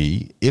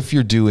PT, if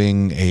you're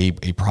doing a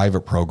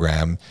private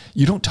program,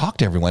 you don't talk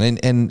to everyone.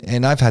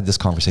 And I've had this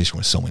conversation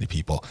with so many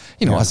people.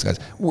 You know, us guys,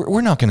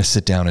 we're not going to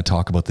sit down and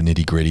talk about the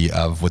nitty gritty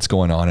of what's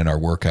going on in our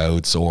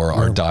workouts or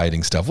our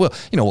dieting stuff. Well,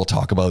 you know, we'll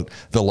talk about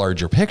the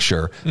larger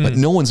picture, but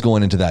no one's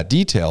going into that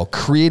detail.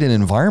 Create an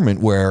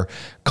environment where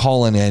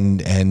Colin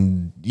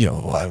and you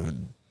know,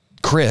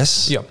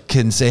 Chris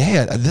can say,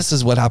 hey, this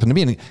is what happened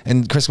to me.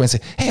 And Chris might say,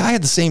 hey, I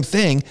had the same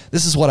thing.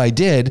 This is what I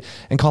did.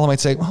 And Colin might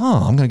say,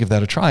 I'm going to give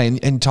that a try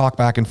and talk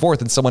back and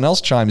forth. And someone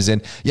else chimes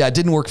in. Yeah, it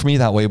didn't work for me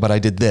that way, but I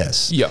did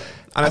this. Yeah.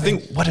 And I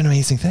think what an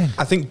amazing thing.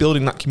 I think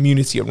building that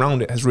community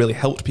around it has really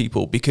helped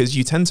people, because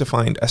you tend to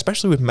find,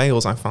 especially with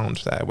males, I found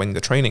there when they're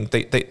training,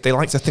 they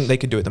like to think they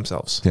can do it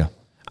themselves. Yeah.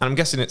 And I'm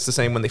guessing it's the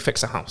same when they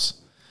fix a house.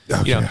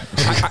 I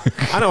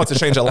know how to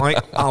change a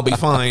light. I'll be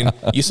fine.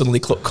 You suddenly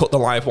cut the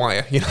live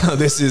wire.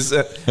 This is...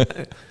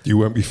 you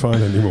won't be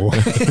fine anymore.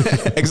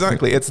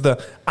 Exactly. It's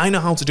I know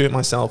how to do it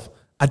myself.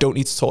 I don't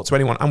need to talk to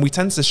anyone. And we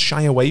tend to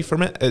shy away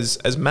from it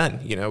as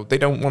men. They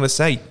don't want to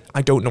say,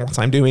 I don't know what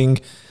I'm doing.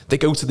 They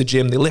go to the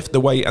gym, they lift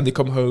the weight, and they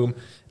come home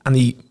and they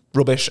eat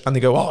rubbish and they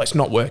go, oh, it's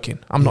not working.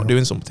 I'm not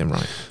doing something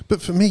right.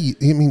 But for me,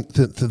 I mean,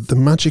 the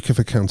magic of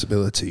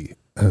accountability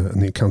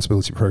and the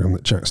accountability program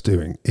that Jack's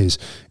doing is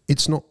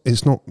it's not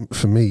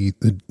for me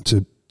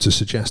to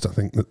suggest, I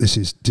think, that this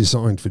is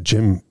designed for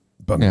gym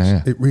bunnies.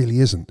 Yeah. It really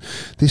isn't.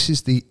 This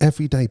is the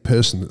everyday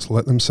person that's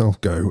let themselves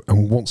go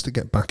and wants to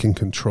get back in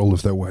control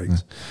of their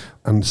weight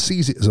and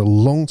sees it as a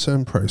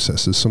long-term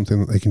process, as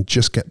something that they can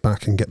just get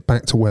back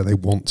to where they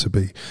want to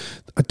be.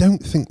 I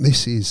don't think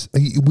this is,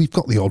 we've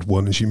got the odd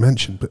one, as you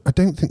mentioned, but I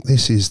don't think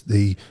this is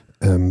the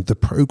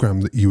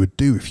program that you would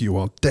do if you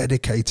are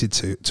dedicated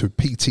to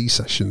PT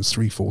sessions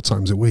 3-4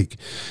 times a week.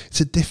 It's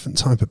a different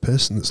type of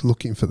person that's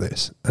looking for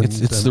this. And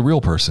it's the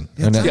real person,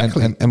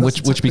 exactly. and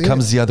which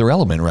becomes the other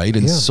element, right?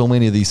 And so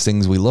many of these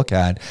things we look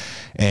at,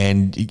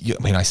 and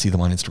I see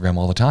them on Instagram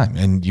all the time.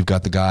 And you've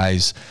got the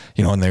guys,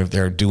 and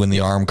they're doing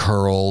the arm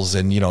curls,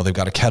 and they've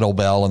got a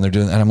kettlebell, and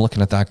and I'm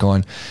looking at that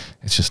going,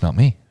 it's just not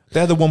me.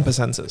 They're the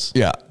 1%ers.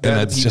 Yeah, and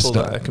that's just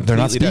they're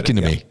not speaking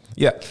to me.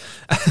 Yeah.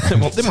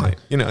 Well, they might,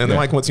 and they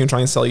might come up to you and try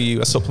and sell you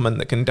a supplement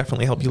that can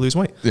definitely help you lose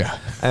weight. Yeah.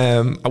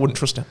 I wouldn't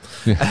trust it.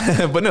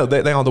 Yeah. But no,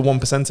 they are the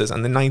 1%ers,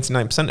 and the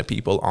 99% of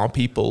people are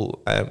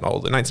people, or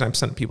the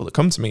 99% of people that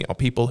come to me are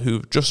people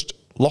who've just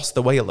lost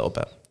their way a little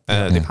bit.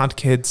 They've had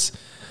kids,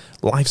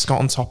 life's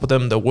got on top of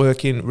them, they're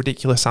working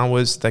ridiculous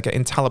hours, they're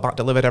getting Talabat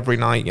delivered every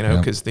night,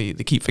 because they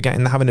keep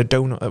forgetting they're having a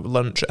donut at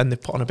lunch and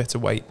they've put on a bit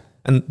of weight.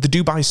 And the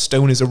Dubai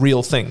stone is a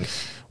real thing.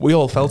 We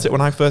all felt it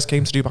when I first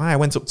came to Dubai. I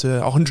went up to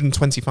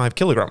 125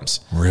 kilograms.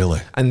 Really?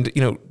 And,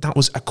 that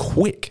was a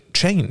quick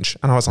change.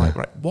 And I was like,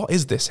 right, what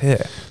is this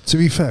here? To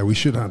be fair, we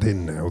should add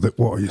in now that,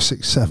 what are you,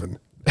 6'7"?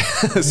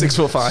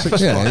 6'5".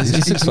 Yeah, he's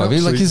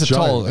 6'5". He's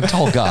a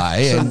tall guy,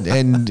 and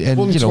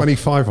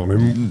 125 on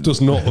him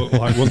does not look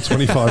like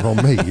 125 on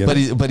me.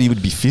 But he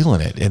would be feeling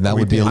it, and that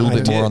would be a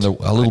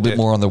little bit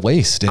more on the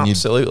waist. And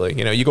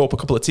absolutely, you go up a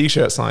couple of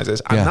t-shirt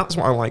sizes, and that's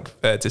what I like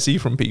to see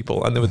from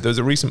people. And there was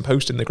a recent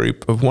post in the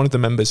group of one of the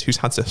members who's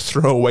had to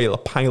throw away a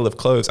pile of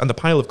clothes, and the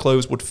pile of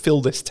clothes would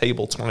fill this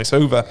table twice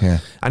over. Yeah.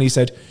 And he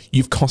said,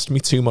 "You've cost me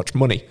too much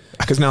money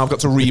because now I've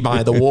got to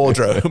rebuy the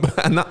wardrobe,"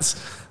 and that's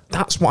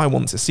what I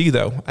want to see,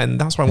 though,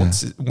 and that's what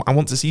I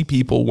want to see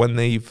people when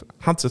they've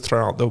had to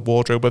throw out the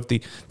wardrobe of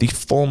the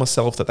former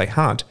self that they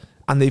had,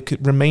 and they've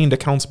remained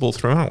accountable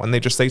throughout, and they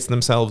just say to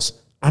themselves,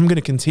 "I'm going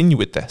to continue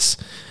with this.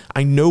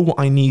 I know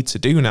what I need to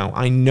do now.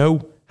 I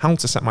know how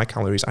to set my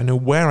calories. I know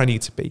where I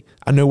need to be.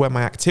 I know where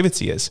my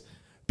activity is."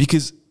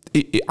 Because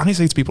I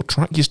say to people,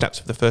 track your steps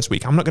for the first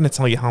week. I'm not going to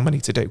tell you how many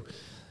to do.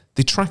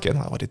 They track it.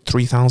 I did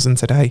 3,000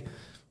 today,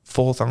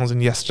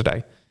 4,000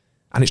 yesterday,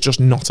 and it's just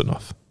not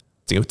enough.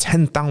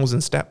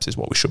 10,000 steps is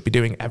what we should be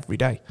doing every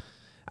day.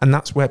 And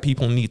that's where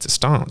people need to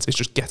start. It's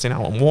just getting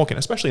out and walking,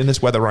 especially in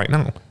this weather right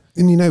now.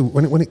 And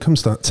when it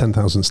comes to that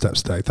 10,000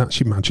 steps a day,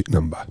 that's your magic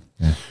number.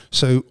 Yeah.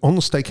 So on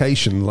the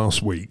staycation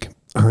last week,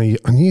 I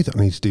knew that I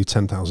needed to do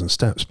 10,000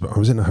 steps, but I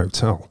was in a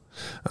hotel.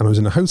 And I was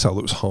in a hotel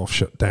that was half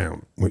shut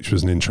down, which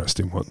was an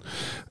interesting one.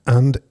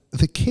 And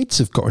the kids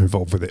have got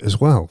involved with it as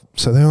well.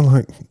 So they were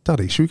like,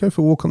 "Daddy, should we go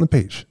for a walk on the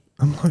beach?"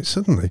 I'm like,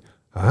 suddenly...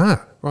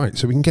 right,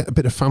 so we can get a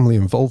bit of family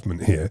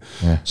involvement here.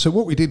 Yeah. So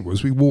what we did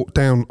was we walked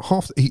down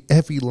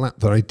every lap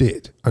that I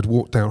did, I'd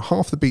walk down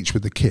half the beach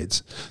with the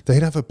kids.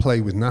 They'd have a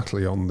play with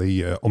Natalie on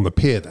the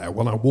pier there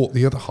while I walked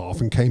the other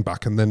half and came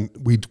back, and then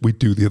we'd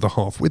do the other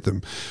half with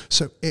them.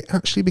 So it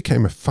actually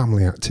became a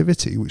family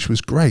activity, which was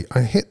great.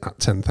 I hit that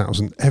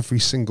 10,000 every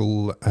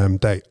single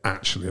day,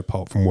 actually,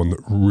 apart from one that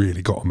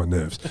really got on my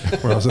nerves,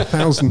 where I was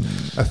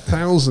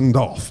 1,000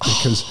 off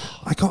because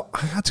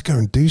I had to go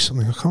and do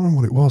something. I can't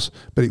remember what it was,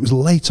 but it was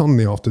late on in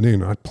the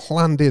afternoon. I'd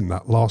planned in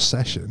that last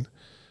session.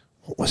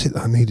 What was it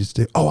that I needed to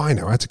do? Oh, I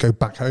know. I had to go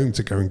back home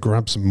to go and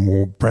grab some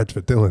more bread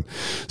for Dylan.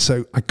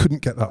 So I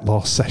couldn't get that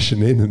last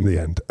session in the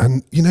end.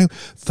 And,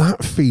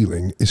 that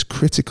feeling is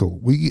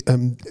critical.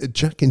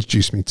 Jack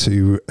introduced me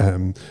to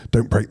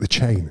Don't Break the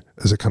Chain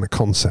as a kind of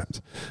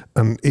concept.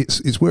 And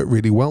it's worked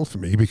really well for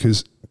me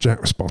because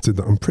Jack spotted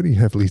that I'm pretty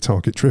heavily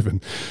target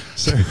driven.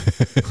 So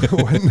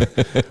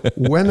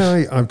when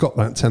I've got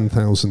that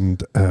 10,000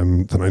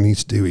 that I need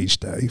to do each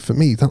day, for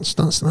me, that's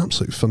an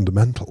absolute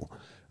fundamental.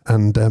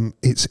 And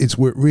it's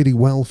worked really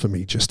well for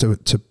me just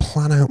to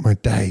plan out my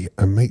day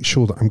and make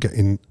sure that I'm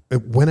getting,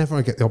 whenever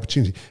I get the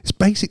opportunity, it's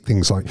basic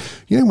things like,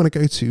 when I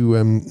go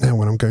to, now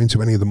when I'm going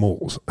to any of the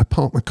malls, I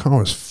park my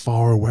car as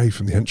far away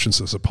from the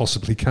entrance as I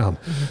possibly can.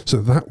 Mm-hmm.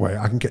 So that way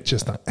I can get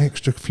just that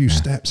extra few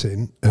steps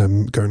in,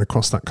 going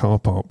across that car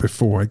park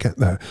before I get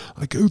there.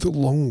 I go the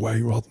long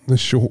way rather than the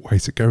short way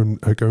to go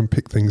and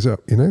pick things up,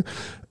 And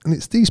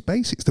it's these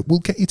basics that will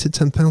get you to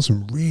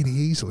 10,000 really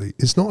easily.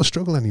 It's not a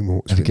struggle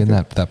anymore. And again,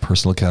 that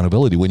personal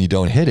accountability. When you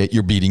don't hit it,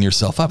 you're beating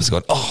yourself up. It's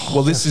going,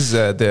 well, this is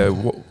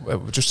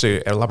just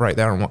to elaborate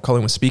there on what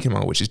Colin was speaking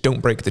about, which is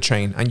don't break the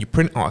chain. And you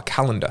print out a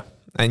calendar.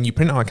 And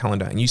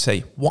you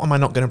say, what am I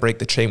not going to break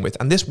the chain with?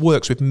 And this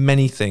works with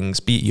many things,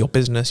 be it your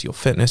business, your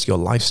fitness, your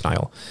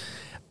lifestyle.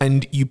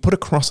 And you put a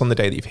cross on the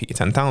day that you've hit your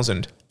 10,000,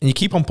 and you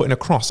keep on putting a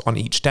cross on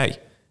each day.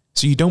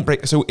 So you don't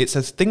break. So it's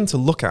a thing to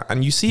look at.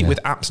 And you see it with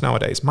apps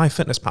nowadays.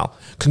 MyFitnessPal,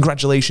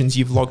 congratulations,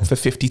 you've logged for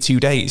 52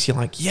 days. You're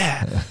like,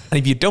 yeah. And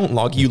if you don't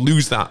log, you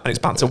lose that. And it's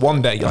back to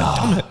 1 day. You're like,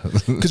 damn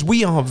it. Because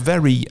we are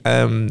very,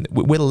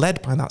 we're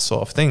led by that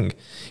sort of thing.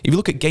 If you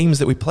look at games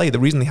that we play, the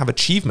reason they have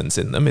achievements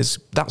in them is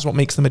that's what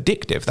makes them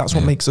addictive. That's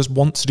what makes us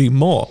want to do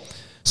more.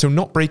 So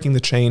not breaking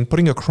the chain,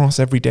 putting a cross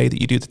every day that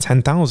you do the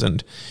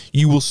 10,000,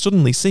 you will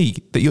suddenly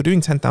see that you're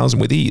doing 10,000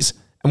 with ease.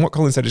 And what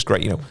Colin said is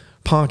great,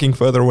 parking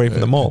further away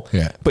from the mall.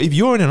 Yeah. But if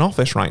you're in an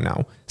office right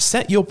now,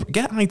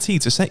 get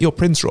IT to set your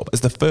printer up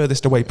as the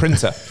furthest away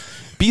printer.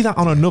 Be that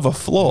on another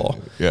floor.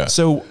 Yeah.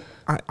 So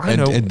I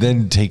know. And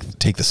then take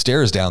the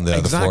stairs down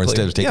the floor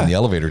instead of taking the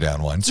elevator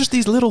down one. It's just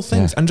these little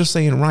things. And just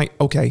saying, right,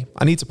 okay,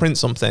 I need to print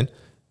something.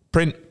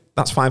 Print,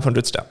 that's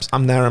 500 steps.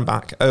 I'm there and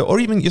back. Or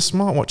even your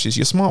smartwatches.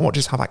 Your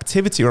smartwatches have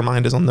activity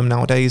reminders on them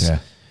nowadays. Yeah.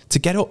 To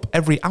get up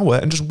every hour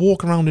and just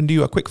walk around and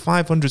do a quick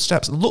 500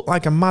 steps, look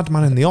like a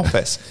madman in the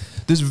office.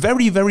 There's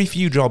very, very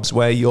few jobs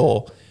where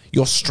you're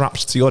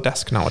strapped to your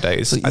desk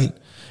nowadays. And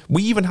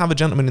we even have a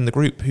gentleman in the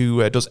group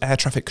who does air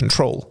traffic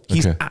control.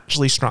 He's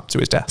actually strapped to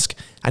his desk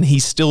and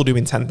he's still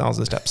doing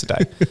 10,000 steps a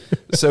day.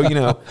 So,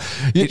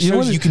 it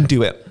shows you can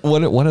do it.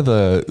 One of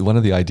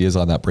the ideas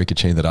on that break a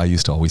chain that I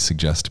used to always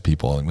suggest to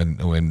people,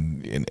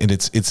 and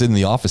it's in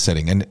the office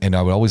setting, and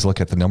I would always look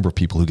at the number of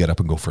people who get up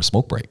and go for a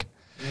smoke break.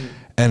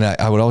 And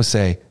I would always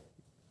say,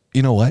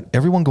 you know what?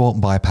 Everyone go out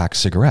and buy a pack of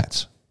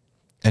cigarettes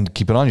and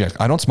keep it on your desk.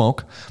 I don't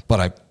smoke, but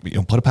I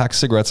put a pack of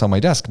cigarettes on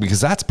my desk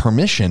because that's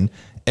permission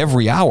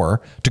every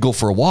hour to go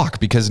for a walk,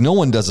 because no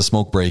one does a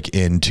smoke break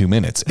in 2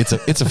 minutes. It's a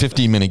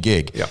 15-minute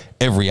gig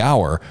every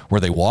hour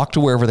where they walk to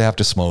wherever they have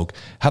to smoke,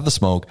 have the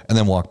smoke, and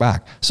then walk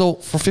back. So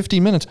for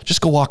 15 minutes, just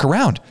go walk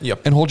around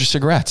and hold your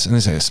cigarettes. And they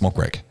say, smoke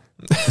break.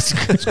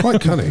 It's quite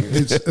cunning.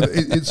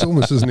 It's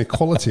almost as an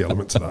equality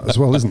element to that as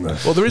well, isn't there?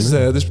 Well,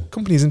 there's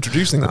companies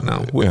introducing that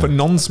now for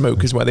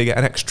non-smokers, where they get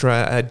an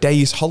extra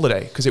day's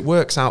holiday because it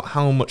works out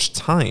how much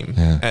time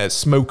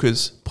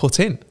smokers put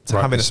in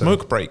to having a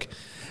smoke break.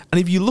 And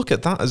if you look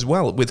at that as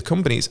well with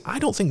companies, I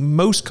don't think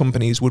most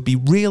companies would be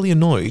really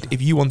annoyed if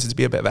you wanted to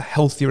be a bit of a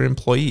healthier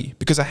employee,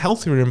 because a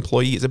healthier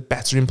employee is a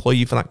better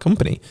employee for that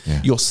company.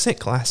 Yeah. You're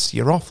sick less,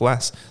 you're off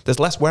less, there's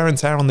less wear and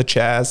tear on the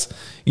chairs,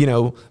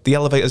 the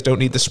elevators don't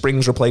need the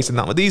springs replacing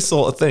that, with these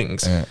sort of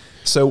things. Yeah.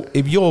 So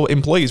if your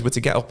employees were to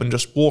get up and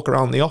just walk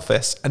around the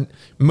office, and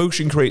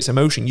motion creates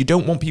emotion, you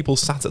don't want people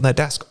sat at their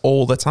desk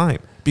all the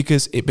time,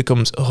 because it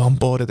becomes, I'm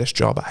bored of this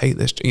job, I hate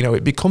this,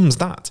 it becomes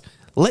that.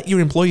 Let your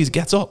employees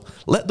get up.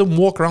 Let them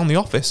walk around the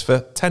office for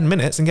 10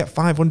 minutes and get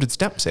 500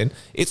 steps in.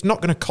 It's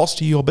not going to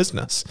cost you your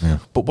business. Yeah.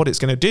 But what it's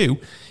going to do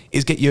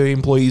is get your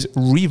employees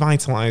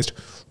revitalized,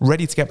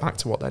 ready to get back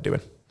to what they're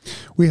doing.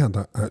 We had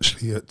that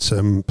actually at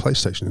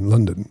PlayStation in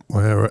London,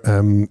 where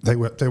they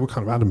were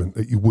kind of adamant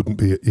that you wouldn't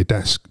be at your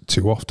desk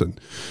too often.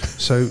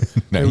 So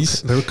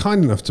nice. they were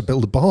kind enough to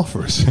build a bar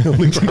for us on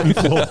the ground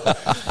floor.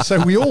 So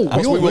we all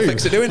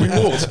fix it doing.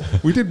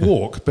 We did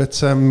walk,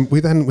 but we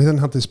then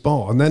had this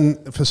bar, and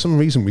then for some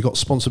reason we got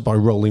sponsored by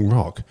Rolling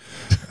Rock,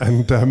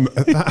 and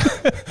at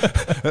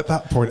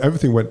that point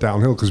everything went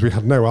downhill because we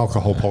had no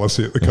alcohol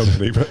policy at the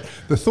company. But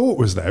the thought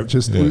was there. It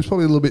was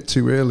probably a little bit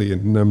too early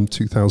in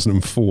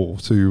 2004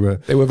 to.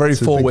 They were very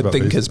forward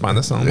thinkers by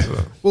the sounds of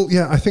it. Well,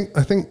 yeah, I think.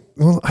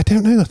 Well, I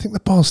don't know. I think the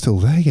bar's still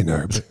there,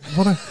 But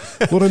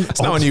what an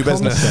it's now a new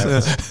business.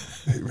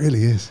 Yeah. It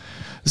really is.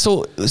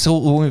 So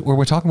when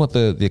we're talking about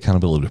the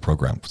accountability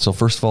program, so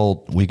first of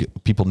all,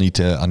 people need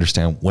to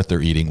understand what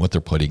they're eating, what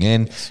they're putting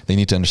in. They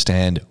need to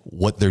understand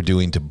what they're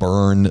doing to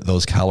burn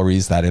those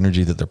calories, that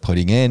energy that they're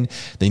putting in.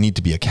 They need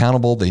to be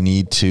accountable. They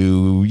need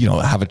to,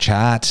 have a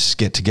chat,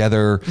 get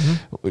together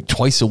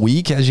twice a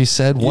week, as you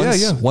said,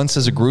 once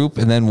as a group,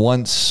 and then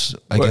once.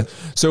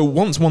 So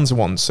once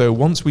one-to-one. So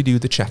once we do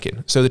the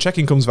check-in. So the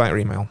check-in comes via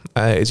email.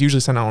 It's usually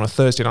sent out on a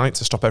Thursday night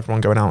to stop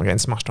everyone going out and getting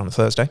smashed on a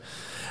Thursday.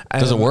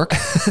 Does it work?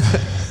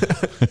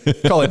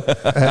 Colin?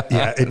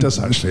 Yeah, it does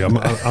actually. I'm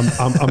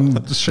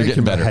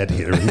shaking my head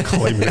here and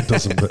claiming it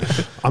doesn't.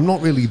 But I'm not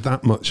really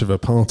that much of a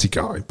party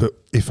guy. But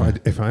if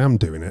I am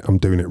doing it, I'm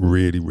doing it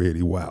really,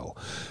 really well.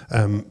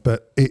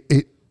 But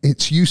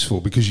it's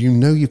useful because you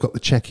know you've got the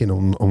check-in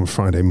on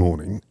Friday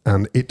morning,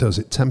 and it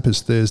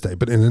tempers Thursday,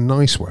 but in a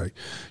nice way.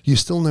 You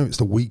still know it's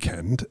the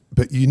weekend,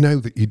 but you know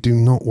that you do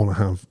not want to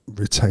have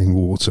retained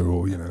water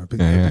or, you know, a big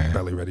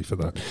belly ready for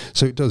that.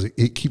 So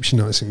it keeps you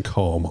nice and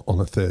calm on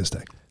a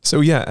Thursday. So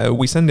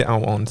we send it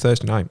out on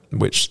Thursday night,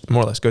 which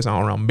more or less goes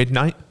out around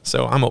midnight.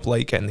 So I'm up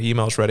late getting the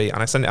emails ready,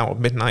 and I send it out at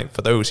midnight.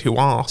 For those who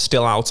are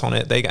still out on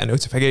it, they get a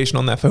notification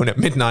on their phone at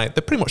midnight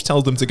that pretty much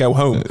tells them to go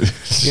home.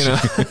 You know,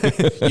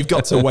 you've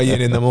got to weigh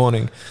in the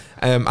morning.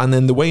 And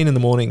then the weigh in the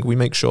morning, we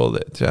make sure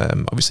that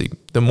obviously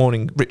the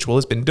morning ritual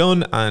has been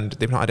done and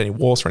they've not had any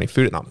water or any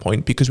food at that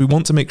point, because we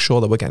want to make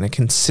sure that we're getting a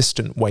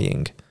consistent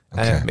weighing.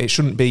 Okay. It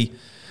shouldn't be...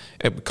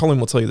 Colin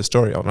will tell you the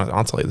story.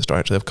 I'll tell you the story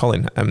actually of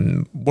Colin. I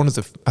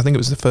think it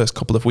was the first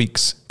couple of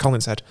weeks,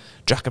 Colin said,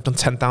 Jack, I've done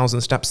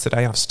 10,000 steps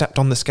today. I've stepped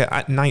on the scale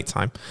at night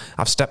time.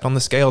 I've stepped on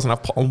the scales and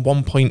I've put on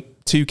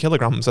 1.2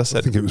 kilograms. I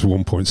think it was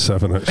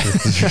 1.7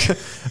 actually.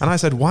 And I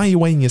said, why are you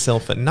weighing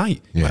yourself at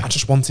night? I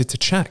just wanted to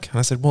check. And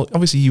I said, well,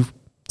 obviously you've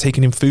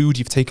taken in food,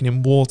 you've taken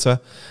in water.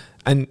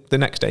 And the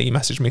next day he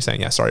messaged me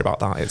saying, yeah, sorry about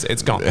that.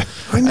 It's gone.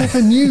 I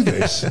never knew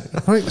this.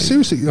 Right,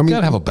 seriously. I mean, you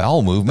got to have a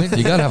bowel movement.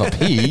 You got to have a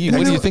pee.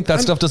 What do you think,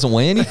 that stuff doesn't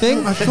weigh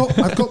anything? I've got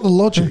the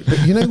logic.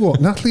 But you know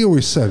what? Natalie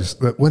always says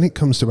that when it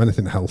comes to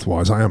anything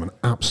health-wise, I am an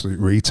absolute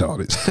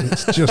retard.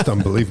 It's just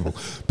unbelievable.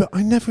 But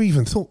I never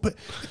even thought, but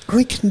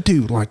I can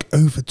do like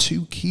over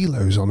 2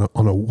 kilos on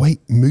a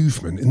weight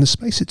movement in the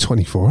space of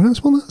 24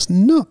 hours. Well, that's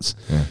nuts.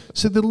 Yeah.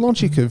 So the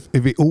logic of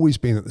it always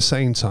being at the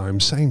same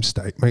time, same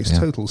state makes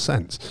total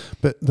sense.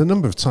 But the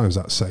number of times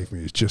that saved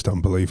me is just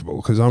unbelievable,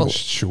 because I was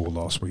sure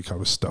last week I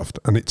was stuffed,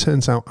 and it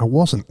turns out I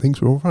wasn't.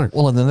 Things were all right.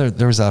 Well, and then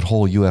there's that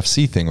whole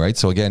UFC thing, right?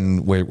 So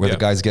again, where the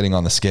guy's getting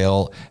on the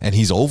scale and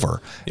he's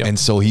over, and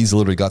so he's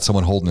literally got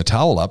someone holding a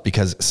towel up,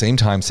 because same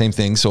time, same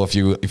thing. So if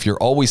you're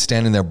always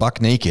standing there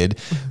buck naked,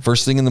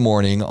 first thing in the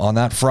morning on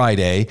that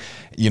Friday,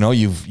 you know,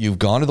 you've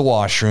gone to the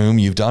washroom,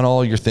 you've done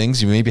all your things,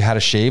 you maybe had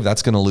a shave,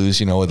 that's going to lose,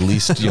 you know, at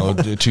least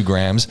 2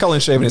 grams.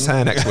 Colin's shaving his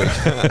hair next week,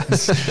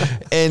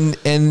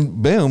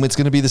 and boom, it's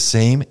going to be the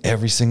same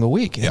every single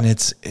week. And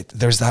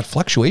there's that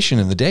fluctuation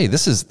in the day.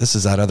 This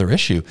is that other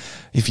issue.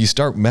 If you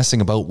start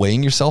messing about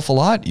weighing yourself a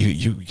lot,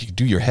 you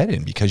do your head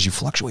in, because you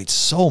fluctuate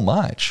so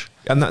much.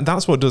 And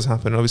that's what does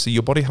happen. Obviously,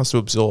 your body has to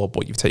absorb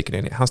what you've taken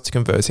in. It has to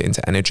convert it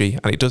into energy,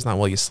 and it does that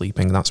while you're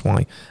sleeping. That's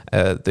why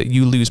that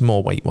you lose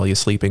more weight while you're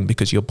sleeping,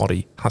 because your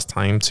body has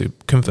time to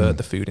convert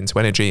the food into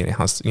energy, and it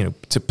has, you know,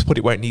 to put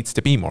it where it needs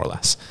to be, more or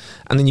less.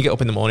 And then you get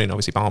up in the morning,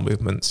 obviously bowel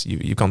movements,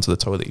 you've gone to the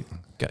toilet,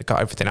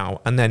 got everything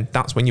out, and then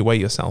that's when you weigh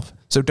yourself.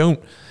 So don't,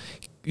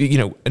 you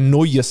know,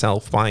 annoy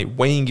yourself by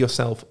weighing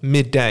yourself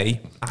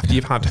midday after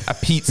you've had a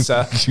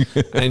pizza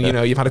and, you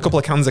know, you've had a couple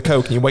of cans of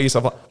Coke, and you weigh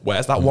yourself like,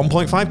 where's that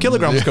 1.5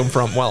 kilograms come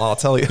from? Well, I'll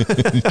tell you.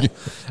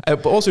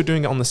 But also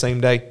doing it on the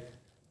same day.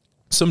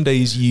 Some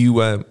days you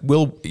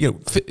will, you know,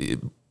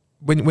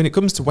 when it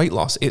comes to weight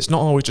loss, it's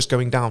not always just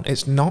going down.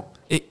 It's not.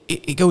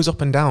 It goes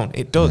up and down.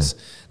 It does.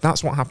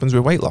 That's what happens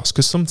with weight loss,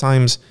 because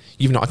sometimes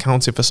you've not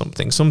accounted for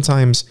something.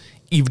 Sometimes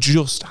you've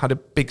just had a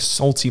big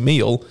salty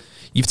meal,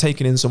 you've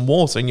taken in some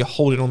water and you're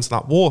holding on to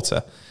that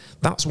water.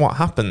 That's what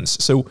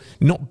happens. So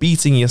not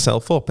beating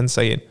yourself up and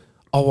saying,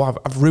 oh,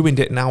 I've ruined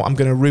it now, I'm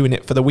going to ruin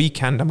it for the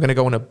weekend, I'm going to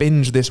go on a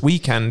binge this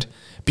weekend,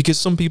 because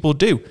some people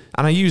do.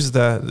 And I use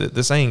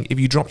the saying, if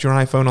you dropped your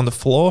iPhone on the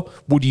floor,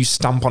 would you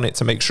stamp on it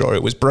to make sure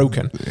it was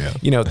broken? Yeah.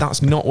 You know,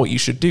 that's not what you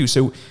should do.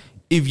 So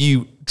if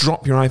you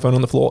drop your iPhone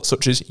on the floor,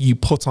 such as you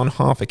put on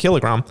 0.5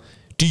 kilogram,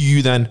 do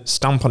you then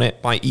stamp on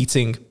it by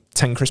eating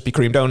 10 Krispy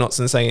Kreme donuts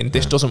and saying,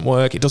 this doesn't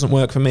work, it doesn't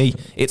work for me,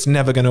 it's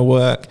never going to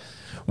work?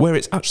 Where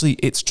it's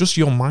just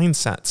your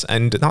mindset.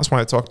 And that's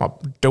why I talk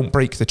about don't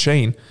break the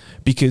chain,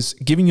 because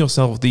giving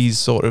yourself these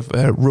sort of,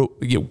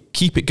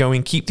 keep it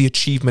going, keep the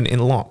achievement in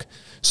lock.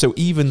 So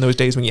even those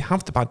days when you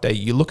have the bad day,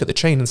 you look at the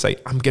chain and say,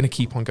 I'm going to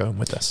keep on going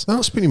with this.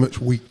 That's pretty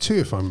much week 2,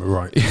 if I'm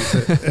right.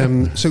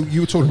 So you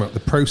were talking about the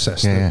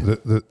process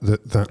that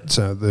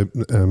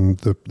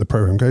the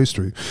program goes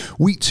through.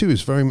 Week 2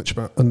 is very much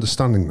about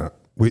understanding that,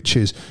 which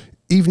is,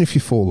 even if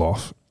you fall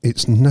off,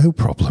 it's no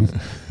problem.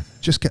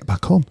 Just get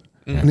back on.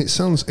 And it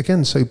sounds,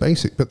 again, so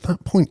basic, but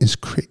that point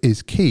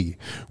is key,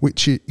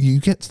 which you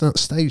get to that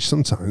stage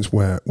sometimes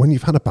where when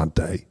you've had a bad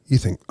day, you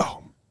think,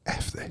 oh,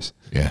 F this.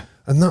 Yeah.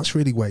 And that's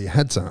really where your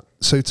head's at.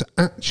 So to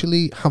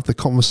actually have the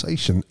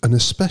conversation, and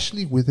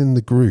especially within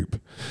the group,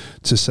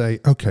 to say,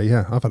 okay,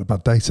 yeah, I've had a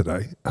bad day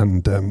today,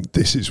 and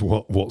this is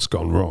what's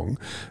gone wrong.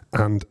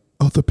 And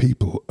other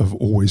people have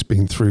always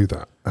been through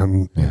that.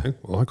 And,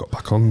 well, I got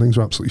back on, things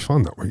were absolutely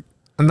fine that week.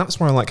 And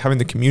that's why I like having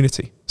the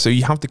community. So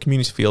you have the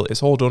community feel.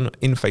 It's all done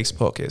in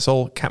Facebook. It's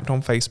all kept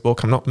on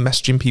Facebook. I'm not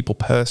messaging people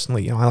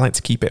personally. You know, I like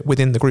to keep it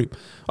within the group.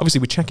 Obviously,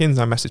 with check-ins,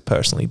 I message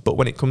personally. But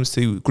when it comes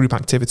to group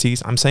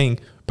activities, I'm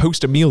saying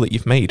post a meal that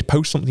you've made.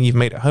 Post something you've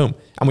made at home.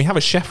 And we have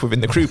a chef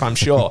within the group, I'm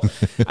sure.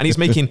 And he's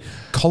making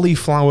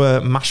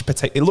cauliflower mashed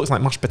potato. It looks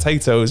like mashed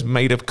potatoes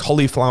made of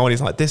cauliflower. And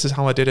he's like, this is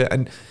how I did it.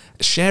 And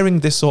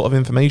sharing this sort of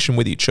information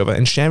with each other,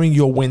 and sharing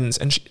your wins,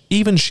 and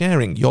even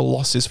sharing your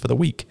losses for the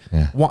week.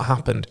 What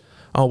happened?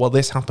 oh, well,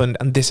 this happened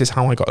and this is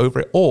how I got over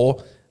it.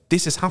 Or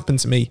this has happened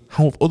to me,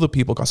 how have other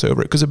people got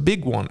over it? Because a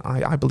big one,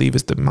 I believe,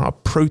 is the amount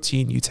of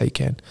protein you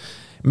take in.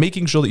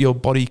 Making sure that your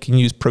body can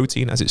use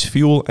protein as its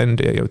fuel and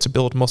to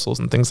build muscles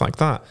and things like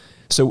that.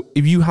 So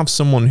if you have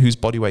someone whose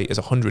body weight is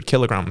 100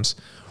 kilograms,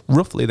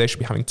 roughly they should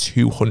be having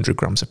 200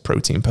 grams of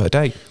protein per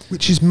day.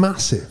 Which is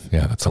massive.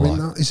 Yeah, that's a lot.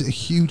 That is a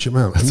huge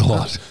amount. That's a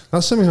lot.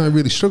 That's something I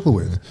really struggle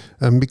with.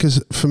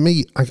 Because for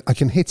me, I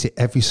can hit it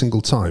every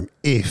single time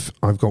if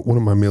I've got one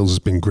of my meals has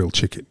been grilled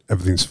chicken.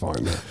 Everything's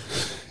fine there.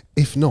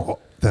 If not,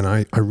 then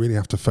I really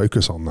have to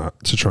focus on that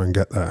to try and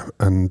get there.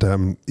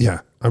 And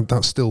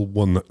that's still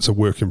one that's a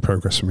work in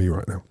progress for me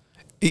right now.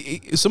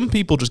 Some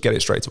people just get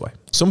it straight away.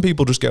 Some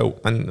people just go,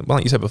 and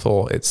like you said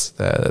before, it's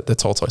the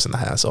tortoise and the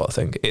hare sort of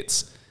thing.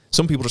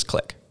 Some people just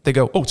click. They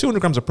go, 200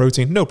 grams of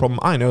protein, no problem.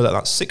 I know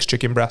that's 6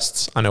 chicken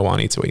breasts. I know what I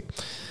need to eat.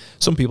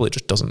 Some people, it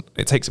just doesn't.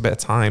 It takes a bit of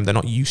time. They're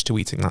not used to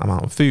eating that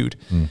amount of food.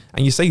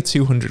 And you say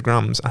 200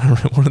 grams. And I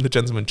remember one of the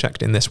gentlemen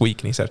checked in this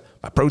week and he said,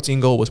 my protein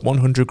goal was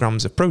 100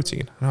 grams of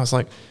protein. And I was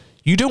like,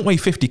 you don't weigh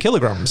 50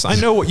 kilograms. I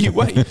know what you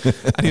weigh.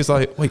 And he was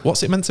like, wait,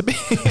 what's it meant to be?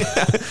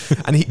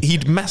 And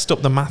he'd messed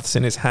up the maths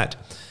in his head.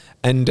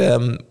 And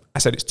I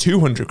said, it's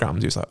 200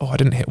 grams. He was like, I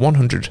didn't hit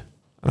 100.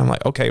 And I'm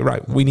like, okay,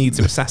 right, we need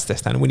to assess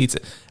this then.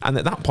 And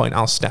at that point,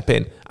 I'll step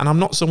in. And I'm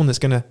not someone that's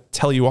going to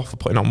tell you off for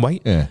putting on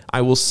weight. Yeah.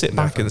 I will sit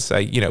back and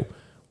say,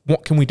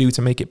 what can we do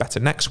to make it better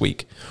next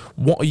week?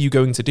 What are you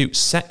going to do?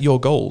 Set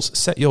your goals.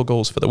 Set your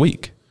goals for the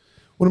week.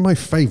 One of my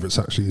favourites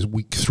actually is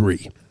week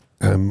 3.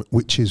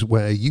 Which is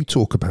where you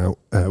talk about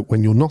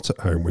when you're not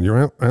at home, when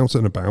you're out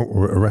and about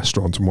or at a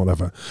restaurant and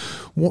whatever,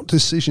 what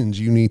decisions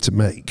you need to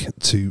make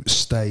to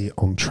stay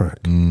on track.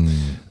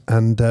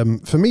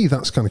 And for me,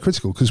 that's kind of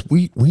critical because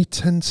we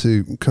tend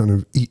to kind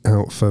of eat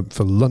out for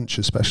lunch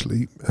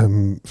especially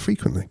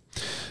frequently.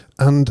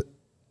 And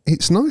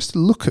it's nice to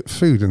look at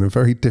food in a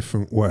very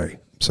different way.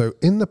 So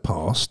in the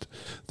past,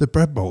 the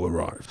bread bowl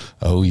arrived.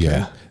 Oh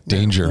yeah,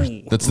 danger.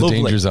 That's the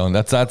danger zone.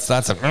 That's a.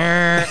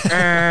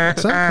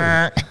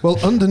 Exactly. Well,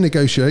 under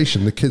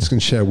negotiation, the kids can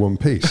share one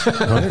piece,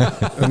 right?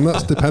 And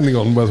that's depending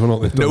on whether or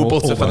not they've done No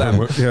butter for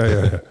them.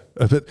 Yeah.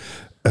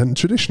 And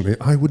traditionally,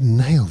 I would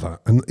nail that.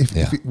 And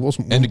if it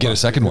wasn't, and to get a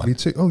second one.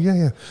 It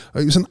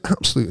was an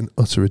absolute and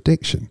utter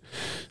addiction.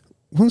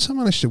 Once I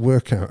managed to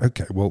work out,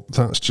 okay, well,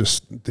 that's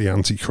just the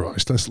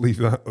Antichrist. Let's leave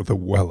that the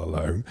well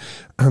alone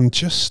and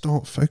just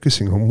start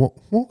focusing on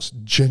what's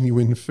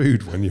genuine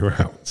food when you're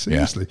out.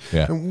 Seriously.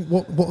 Yeah. And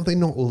what are they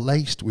not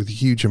laced with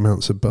huge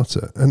amounts of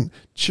butter? And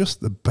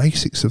just the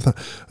basics of that.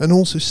 And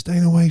also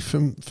staying away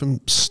from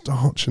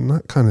starch and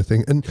that kind of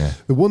thing. And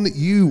the one that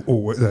you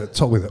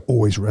told me that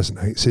always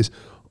resonates is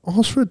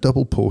ask for a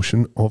double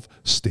portion of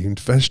steamed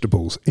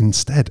vegetables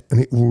instead, and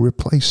it will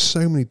replace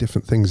so many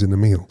different things in the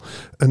meal.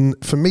 And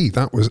for me,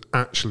 that was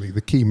actually the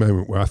key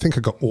moment where I think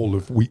I got all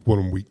of week 1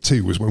 and week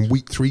 2 was when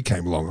week 3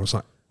 came along. I was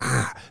like,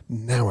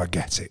 now I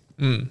get it.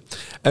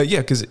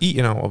 Because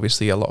eating out,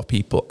 obviously, a lot of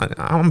people, and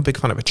I'm a big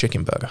fan of a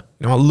chicken burger.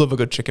 I love a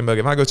good chicken burger.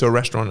 If I go to a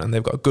restaurant and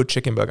they've got a good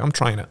chicken burger, I'm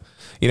trying it.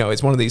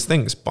 It's one of these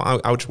things,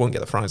 but I just won't get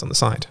the fries on the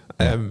side.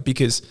 And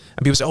people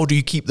say, do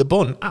you keep the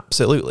bun?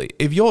 Absolutely.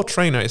 If your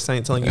trainer is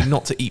telling you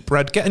not to eat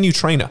bread, get a new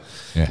trainer.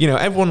 Yeah.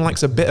 Everyone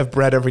likes a bit of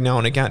bread every now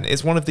and again.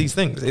 It's one of these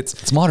things.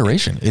 It's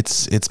moderation.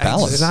 It's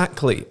balance.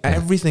 Exactly. Yeah.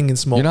 Everything in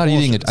small portions.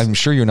 Eating it. I'm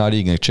sure you're not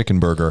eating a chicken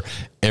burger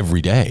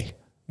every day.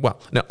 Well,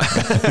 no,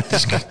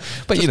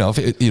 but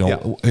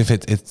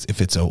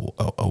if it's a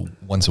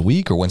once a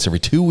week or once every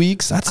 2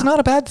 weeks, that's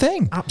not a bad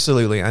thing.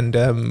 Absolutely. And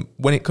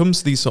when it comes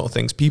to these sort of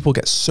things, people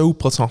get so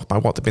put off by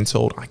what they've been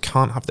told. I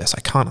can't have this.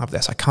 I can't have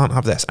this. I can't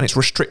have this. And it's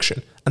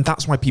restriction. And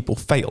that's why people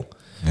fail.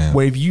 Yeah.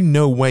 Where if you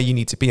know where you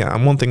need to be at,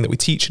 and one thing that we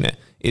teach in it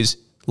is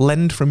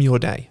lend from your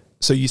day.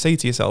 So you say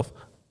to yourself,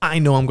 I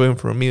know I'm going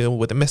for a meal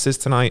with the missus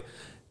tonight.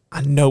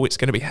 I know it's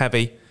going to be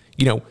heavy.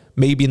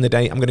 Maybe in the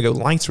day, I'm going to go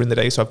lighter in the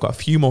day. So I've got a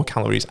few more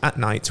calories at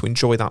night to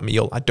enjoy that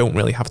meal. I don't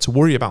really have to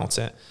worry about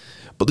it.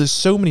 But there's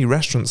so many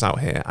restaurants out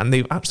here, and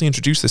they've actually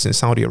introduced this in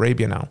Saudi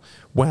Arabia now,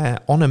 where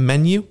on a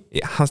menu,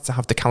 it has to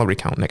have the calorie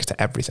count next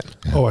to everything.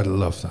 Yeah. Oh, I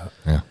love that.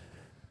 Yeah.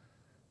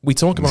 We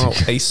talk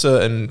about a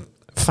certain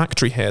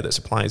factory here that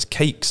supplies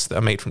cakes that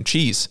are made from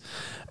cheese,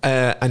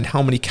 and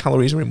how many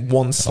calories are in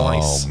one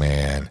slice. Oh,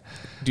 man.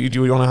 Do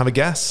you want to have a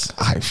guess?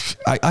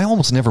 I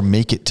almost never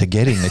make it to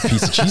getting a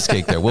piece of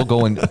cheesecake there. We'll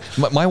go and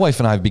my wife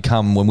and I have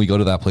become, when we go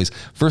to that place,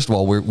 first of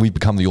all, we've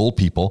become the old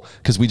people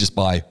because we just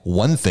buy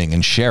one thing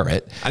and share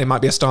it. And it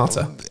might be a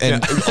starter.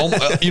 And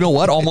you know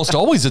what? Almost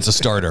always it's a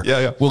starter.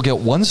 Yeah. We'll get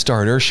one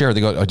starter, share it.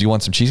 They go, do you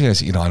want some cheesecake? I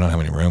say, I don't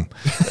have any room.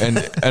 And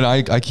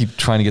I keep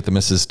trying to get the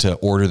missus to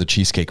order the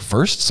cheesecake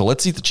first. So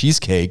let's eat the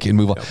cheesecake and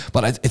move on.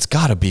 But it's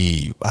got to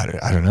be,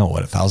 I don't know,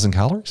 1,000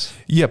 calories?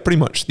 Yeah, pretty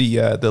much.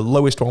 The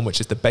lowest one, which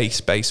is the base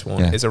base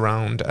one is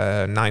around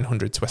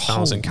 900 to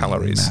 1,000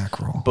 calories.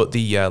 Mackerel. But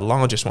the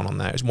largest one on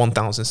there is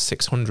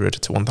 1,600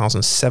 to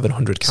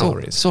 1,700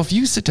 calories. So if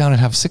you sit down and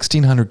have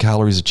 1,600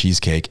 calories of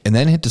cheesecake and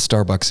then hit to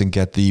Starbucks and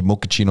get the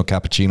mochaccino,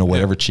 cappuccino,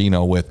 whatever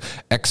chino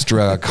with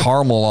extra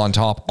caramel on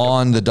top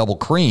on the double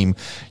cream,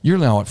 you're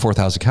now at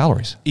 4,000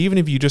 calories. Even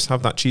if you just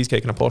have that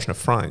cheesecake and a portion of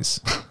fries,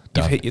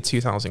 you've hit your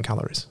 2,000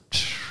 calories.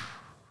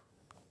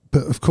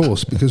 But of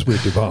course, because we're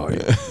Dubai,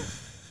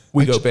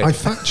 we go big. I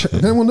fact check.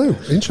 No.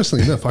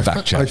 Interestingly enough, I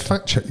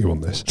fact check you on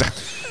this.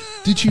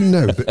 Did you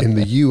know that in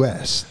the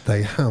US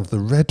they have the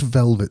Red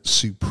Velvet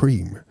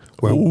Supreme,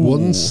 where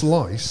one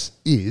slice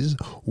is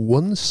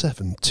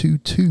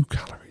 1,722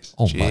 calories?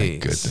 Oh my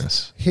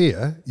goodness!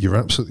 Here, you're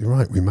absolutely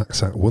right. We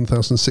max out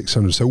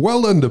 1,600. So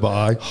well done,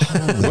 Dubai.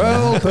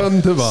 Well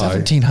done, Dubai.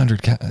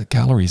 1,700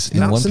 calories in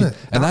one piece.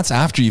 And that's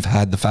after you've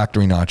had the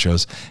factory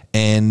nachos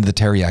and the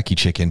teriyaki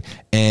chicken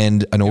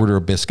and an order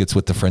of biscuits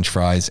with the French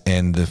fries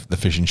and the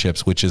fish and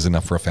chips, which is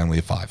enough for a family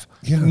of 5.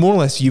 Yeah. More or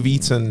less, you've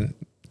eaten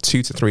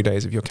 2 to 3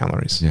 days of your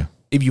calories. Yeah.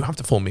 If you have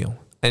the full meal.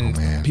 And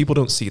people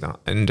don't see that.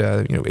 And,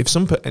 if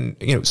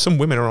some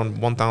women are on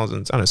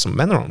 1,000, I know some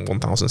men are on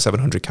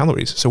 1,700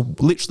 calories. So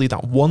literally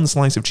that one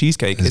slice of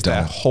cheesecake is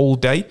their whole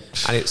day.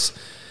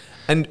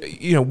 And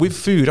with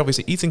food,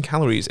 obviously eating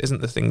calories isn't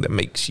the thing that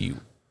makes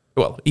you,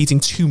 eating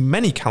too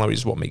many calories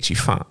is what makes you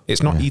fat.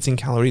 It's not eating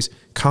calories.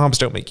 Carbs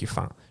don't make you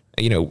fat.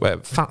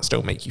 Fats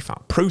don't make you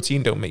fat.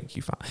 Protein don't make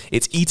you fat.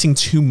 It's eating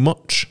too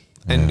much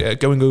and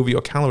going over your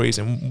calories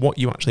and what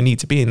you actually need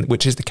to be in,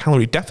 which is the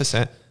calorie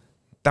deficit.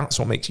 That's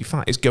what makes you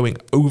fat, is going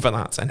over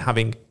that and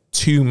having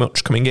too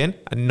much coming in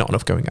and not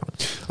enough going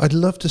out. I'd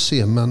love to see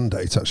a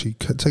mandate, actually,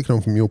 taking on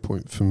from your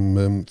point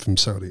from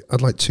Saudi. I'd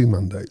like 2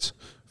 mandates.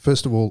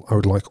 First of all, I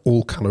would like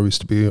all calories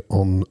to be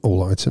on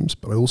all items,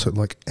 but I also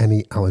like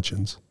any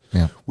allergens.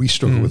 Yeah. We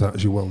struggle with that,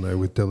 as you well know,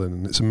 with Dylan,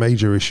 and it's a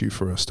major issue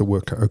for us to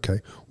work out,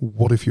 okay,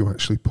 what if you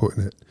actually put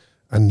in it?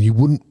 And you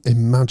wouldn't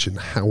imagine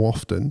how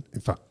often,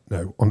 in fact,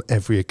 no, on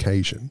every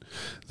occasion,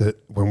 that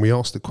when we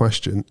ask the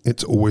question,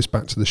 it's always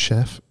back to the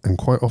chef. And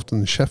quite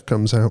often the chef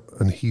comes out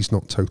and he's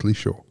not totally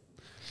sure.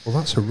 Well,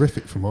 that's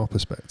horrific from our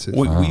perspective.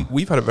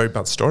 We've had a very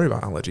bad story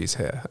about allergies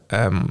here.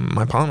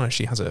 My partner,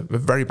 she has a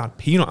very bad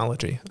peanut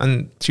allergy.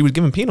 And she was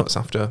given peanuts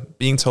after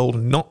being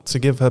told not to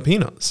give her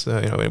peanuts,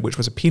 which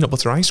was a peanut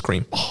butter ice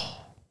cream.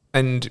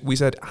 And we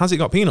said, has it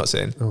got peanuts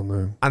in? Oh,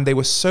 no. And they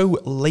were so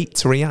late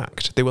to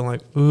react. They were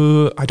like,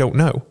 I don't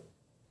know.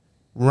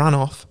 Ran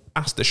off,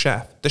 asked the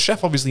chef. The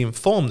chef obviously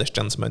informed this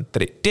gentleman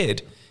that it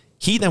did.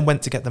 He then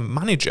went to get the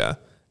manager.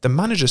 The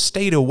manager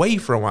stayed away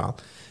for a while.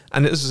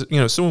 And as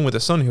someone with a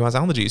son who has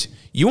allergies,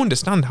 you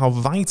understand how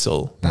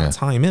vital that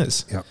time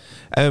is. Yeah.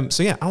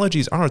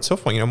 Allergies are a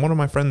tough one. One of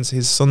my friends,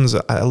 his son's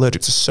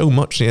allergic to so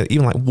much,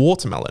 even like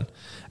watermelon.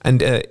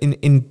 And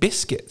in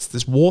biscuits,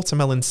 there's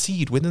watermelon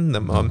seed within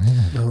them.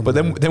 But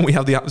then we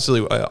have the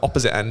absolute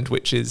opposite end,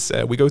 which is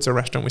we go to a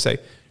restaurant, we say,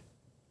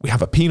 we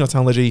have a peanut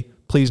allergy,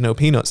 please no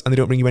peanuts. And they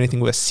don't bring you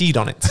anything with a seed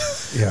on it.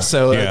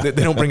 So they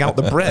don't bring out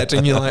the bread.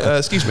 And you're like,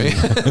 excuse me,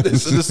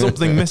 there's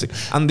something missing.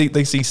 And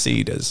they see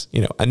seed as,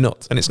 a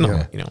nut. And it's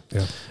not,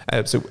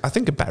 So I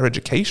think a better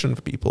education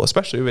for people,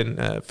 especially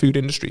in food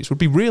industries, would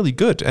be really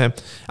good.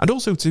 And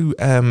also to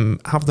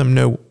have them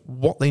know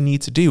what they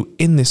need to do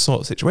in this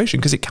sort of situation,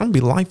 because it can be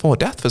life or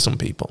death for some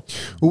people.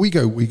 Well, we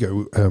go with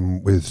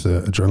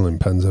adrenaline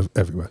pens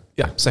everywhere.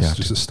 Yeah, it's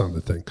just a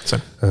standard thing,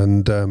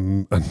 and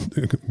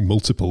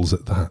multiples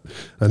at that.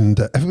 And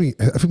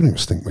everybody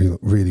must think we look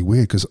really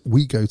weird because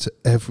we go to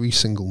every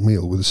single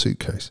meal with a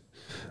suitcase.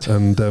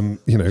 And,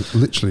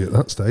 literally at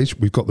that stage,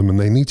 we've got them and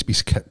they need to be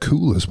kept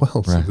cool as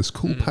well. So there's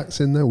cool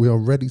packs in there. We are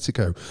ready to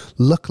go.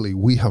 Luckily,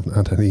 we haven't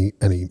had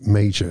any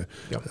major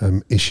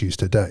issues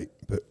to date.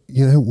 But,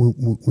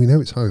 we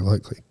know it's highly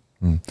likely.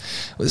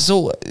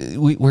 So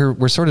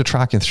we're sort of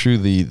tracking through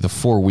the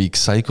 4-week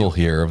cycle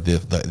here of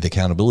the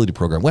accountability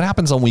program. What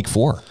happens on week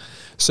 4?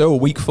 So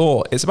week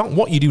 4, it's about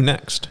what you do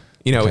next.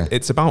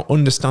 It's about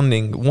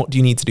understanding what do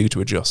you need to do to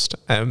adjust.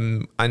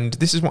 And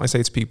this is what I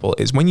say to people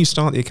is when you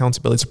start the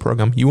accountability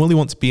program, you only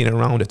want to be in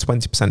around a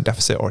 20%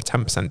 deficit or a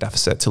 10%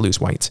 deficit to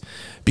lose weight,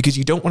 because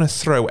you don't want to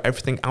throw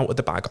everything out of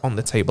the bag on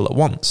the table at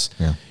once.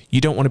 Yeah. You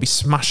don't want to be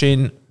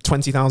smashing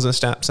 20,000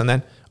 steps and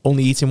then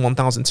only eating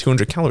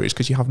 1,200 calories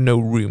because you have no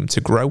room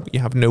to grow. You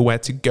have nowhere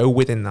to go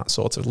within that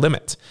sort of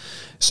limit.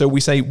 So we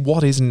say,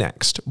 what is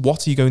next?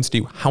 What are you going to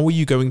do? How are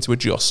you going to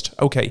adjust?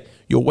 Okay,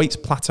 your weight's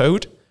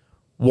plateaued.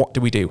 What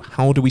do we do?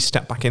 How do we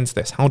step back into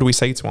this? How do we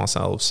say to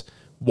ourselves,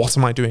 what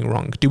am I doing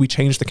wrong? Do we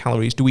change the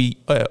calories? Do we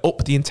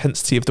up the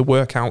intensity of the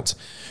workout?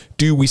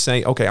 Do we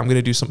say, okay, I'm going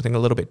to do something a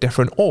little bit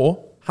different?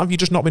 Or have you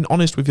just not been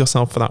honest with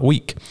yourself for that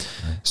week?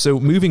 Right. So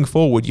moving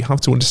forward, you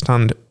have to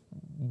understand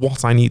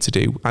what I need to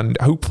do. And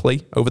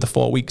hopefully over the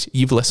 4 weeks,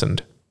 you've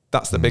listened.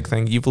 That's the big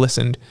thing. You've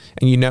listened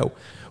and you know.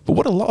 But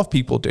what a lot of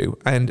people do,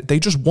 and they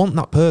just want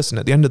that person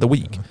at the end of the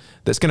week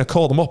that's going to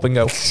call them up and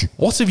go,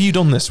 what have you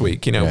done this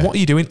week? What are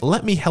you doing?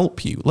 Let me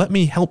help you. Let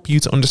me help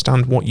you to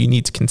understand what you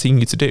need to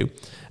continue to do.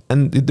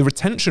 And the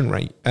retention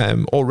rate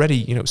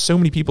already, so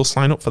many people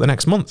sign up for the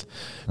next month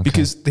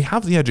because they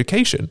have the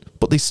education,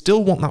 but they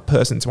still want that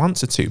person to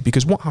answer to.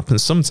 Because what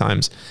happens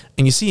sometimes,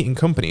 and you see it in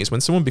companies, when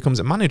someone becomes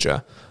a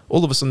manager,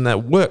 all of a sudden their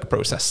work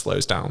process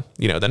slows down.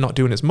 They're not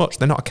doing as much.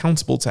 They're not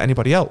accountable to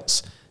anybody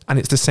else. And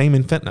it's the same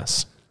in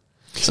fitness.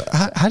 So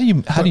how do you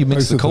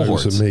mix the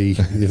cohorts? Both of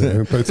those are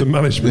me, both the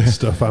management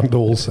stuff and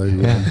also.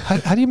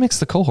 How do you mix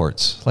the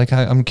cohorts? Like,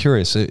 I'm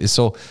curious.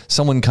 So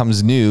someone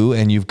comes new,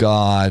 and you've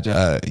got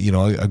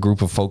a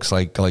group of folks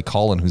like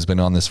Colin, who's been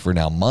on this for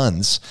now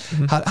months.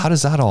 Mm-hmm. How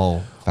does that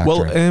all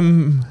factor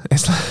in?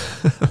 It's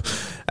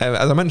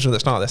as I mentioned at the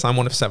start of this, I'm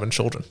one of 7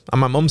 children,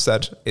 and my mum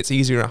said it's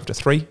easier after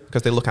 3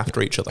 because they look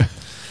after each other.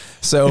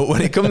 So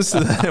when it comes to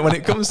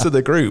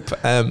the group,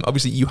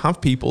 obviously you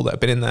have people that have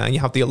been in there, and you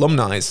have the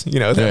alumni,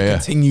 that have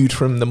continued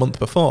from the month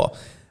before,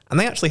 and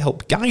they actually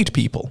help guide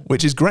people,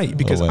 which is great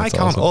because I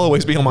can't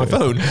always be on my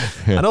phone.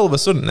 And all of a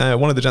sudden,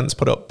 one of the gents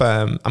put up,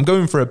 "I'm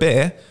going for a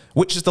beer.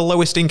 Which is the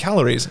lowest in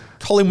calories?"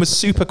 Colin was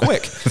super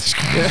quick.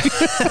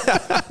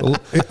 Well,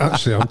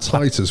 actually, I'm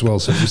tight as well,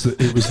 so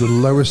it was the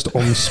lowest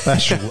on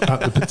special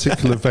at the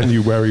particular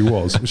venue where he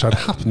was, which I'd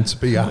happened to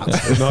be at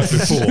the night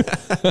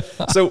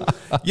before. So,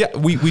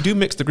 we do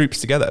mix the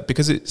groups together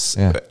because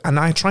and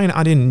I try and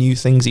add in new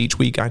things each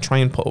week. I try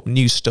and put up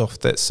new stuff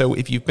so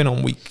if you've been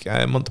on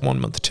month 1,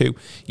 month 2,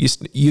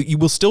 you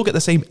will still get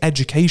the same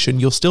education.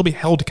 You'll still be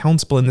held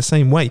accountable in the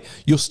same way.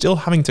 You're still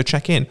having to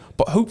check in,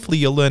 but hopefully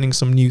you're learning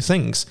some new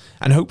things.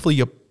 And hopefully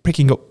you're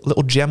picking up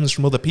little gems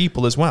from other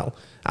people as well.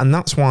 And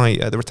that's why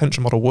the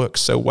retention model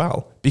works so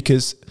well,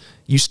 because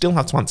you still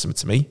have to answer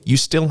to me. You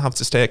still have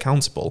to stay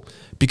accountable,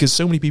 because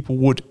so many people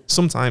would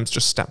sometimes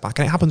just step back.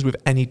 And it happens with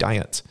any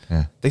diet.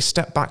 Yeah. They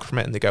step back from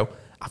it and they go,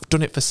 I've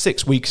done it for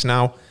 6 weeks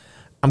now.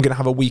 I'm going to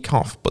have a week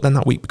off. But then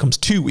that week becomes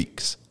 2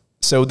 weeks.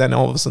 So then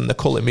all of a sudden they're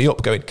calling me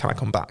up going, can I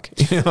come back?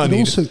 And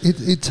also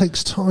it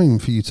takes time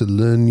for you to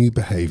learn new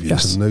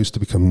behaviours and those to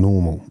become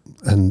normal.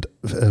 And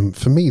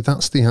for me,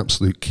 that's the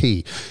absolute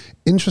key.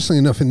 Interestingly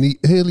enough, in the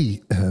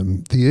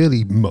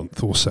early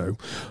month or so,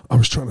 I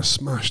was trying to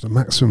smash the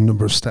maximum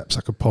number of steps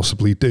I could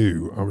possibly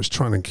do. I was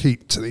trying to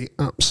keep to the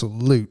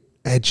absolute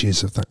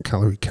edges of that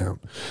calorie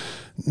count.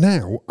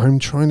 Now I'm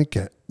trying to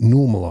get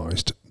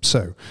normalised.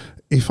 So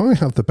if I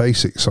have the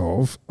basics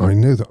of, I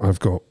know that I've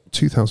got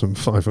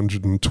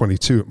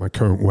 2,522 at my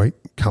current weight,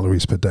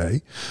 calories per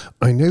day.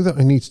 I know that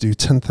I need to do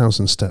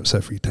 10,000 steps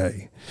every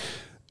day.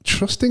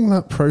 Trusting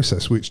that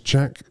process, which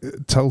Jack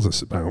tells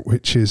us about,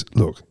 which is,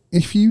 look,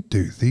 if you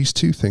do these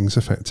 2 things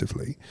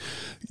effectively,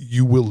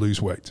 you will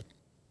lose weight.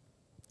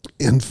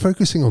 And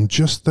focusing on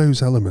just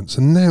those elements.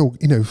 And now,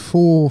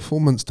 4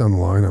 months down the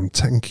line, I'm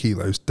 10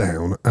 kilos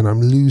down and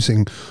I'm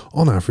losing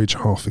on average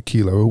half a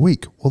kilo a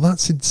week. Well,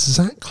 that's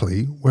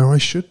exactly where I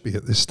should be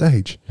at this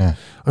stage. Yeah.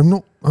 I'm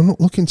not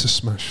looking to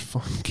smash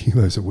 5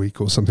 kilos a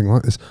week or something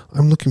like this.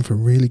 I'm looking for a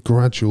really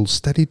gradual,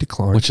 steady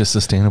decline. Which is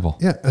sustainable.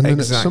 Yeah. And then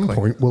at some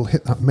point we'll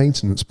hit that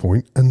maintenance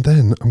point, and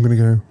then I'm going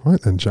to go,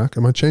 right then, Jack,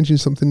 am I changing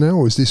something now,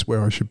 or is this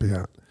where I should be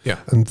at? Yeah.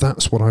 And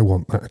that's what I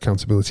want, that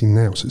accountability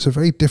now. So it's a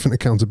very different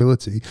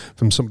accountability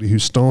from somebody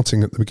who's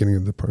starting at the beginning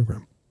of the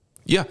program.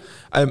 Yeah.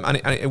 And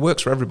it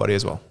works for everybody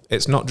as well.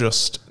 It's not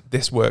just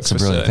this works for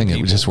certain people. It's a brilliant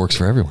thing. It just works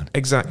for everyone.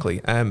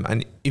 Exactly.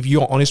 And if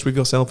you're honest with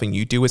yourself and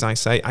you do as I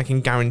say, I can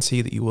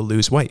guarantee that you will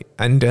lose weight.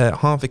 And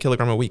half a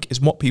kilogram a week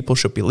is what people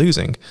should be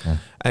losing.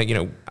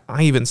 Yeah.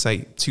 I even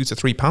say 2 to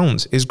 3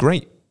 pounds is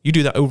great. You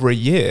do that over a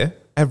year,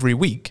 every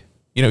week,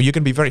 you're going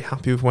to be very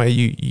happy with where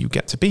you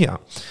get to be at.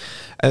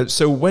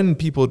 So when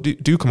people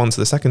do come on to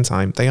the second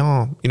time, they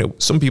are,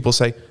 some people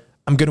say,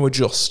 I'm going to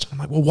adjust. I'm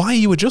like, well, why are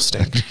you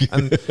adjusting?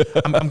 And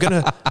I'm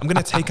going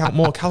to take out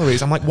more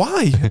calories. I'm like,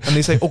 why? And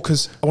they say,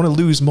 because I want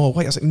to lose more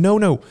weight. I was like,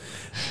 no,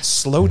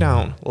 slow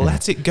down,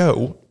 let it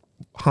go.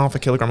 Half a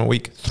kilogram a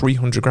week,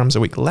 300 grams a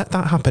week. Let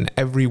that happen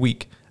every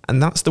week.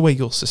 And that's the way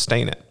you'll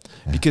sustain it.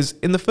 Yeah. Because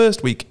in the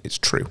first week, it's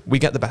true. We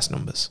get the best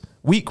numbers.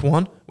 Week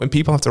 1, when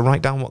people have to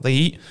write down what they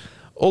eat,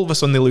 all of a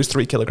sudden they lose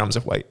 3 kilograms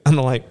of weight. And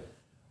they're like,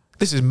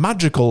 this is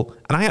magical.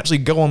 And I actually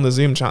go on the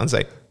Zoom chat and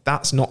say,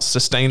 that's not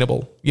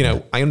sustainable.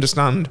 I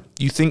understand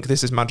you think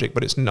this is magic,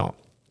 but it's not.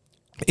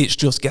 It's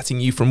just getting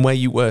you from where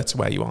you were to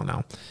where you are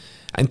now.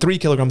 And 3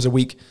 kilograms a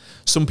week,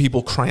 some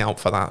people cry out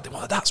for that.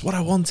 Well, that's what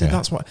I wanted. Yeah.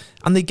 That's what,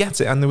 and they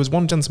get it. And there was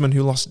one gentleman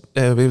who lost,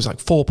 it was like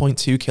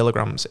 4.2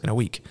 kilograms in a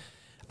week.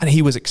 And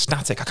he was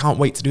ecstatic. I can't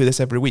wait to do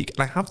this every week. And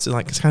I have to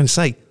kind of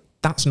say,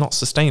 that's not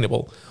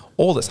sustainable.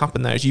 All that's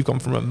happened there is you've gone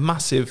from a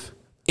massive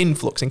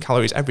influx in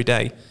calories every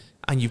day,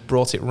 and you've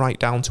brought it right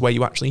down to where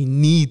you actually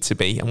need to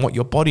be and what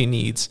your body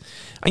needs.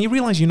 And you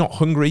realize you're not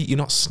hungry, you're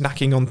not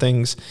snacking on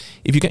things.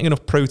 If you're getting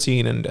enough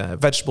protein and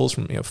vegetables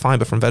from,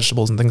 fiber from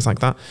vegetables and things like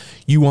that,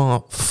 you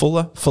are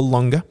fuller for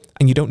longer,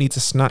 and you don't need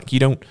to snack. You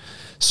don't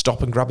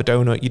stop and grab a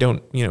donut. You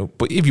don't,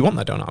 but if you want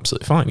that donut,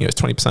 absolutely fine.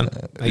 It's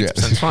 20%,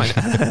 80% is fine.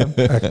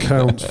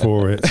 Account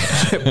for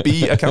it.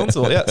 Be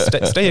accountable. Yeah.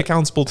 Stay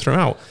accountable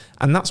throughout.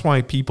 And that's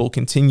why people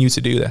continue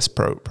to do this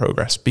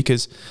program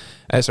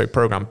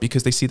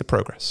because they see the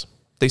progress.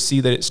 They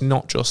see that it's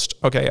not just,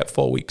 okay, at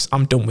 4 weeks,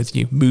 I'm done with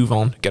you, move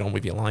on, get on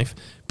with your life.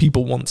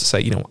 People want to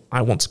say, you know,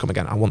 I want to come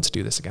again, I want to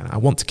do this again, I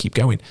want to keep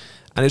going.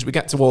 And as we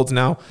get towards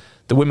now,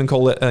 the women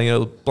call it,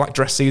 black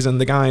dress season,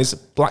 the guys,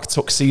 black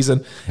tux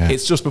season. Yeah.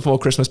 It's just before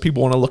Christmas.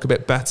 People want to look a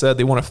bit better.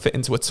 They want to fit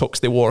into a tux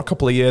they wore a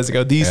couple of years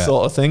ago. These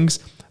sort of things.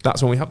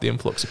 That's when we have the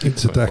influx of people.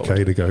 It's a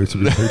decade ago, to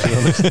be totally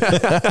honest.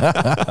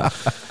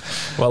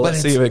 Well,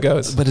 let's see if it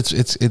goes. But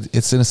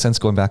it's in a sense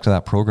going back to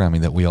that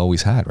programming that we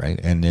always had, right?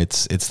 And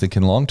it's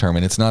thinking long term,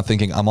 and it's not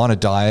thinking I'm on a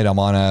diet, I'm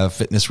on a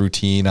fitness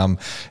routine, I'm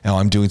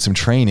doing some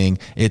training.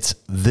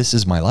 This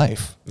is my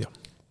life. Yeah,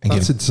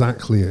 that's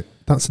exactly it.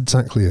 That's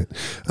exactly it.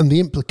 And the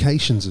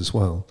implications as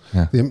well.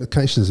 Yeah. The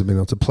implications of being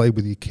able to play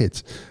with your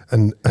kids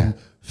and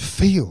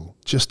feel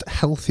just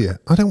healthier.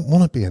 I don't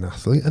want to be an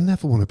athlete. I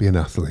never want to be an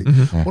athlete.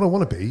 Mm-hmm. Yeah. What I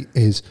want to be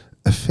is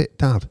a fit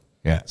dad.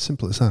 Yeah.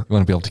 Simple as that. You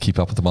want to be able to keep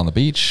up with them on the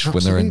beach.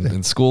 Absolutely. When they're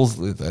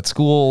at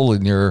school,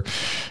 and you're,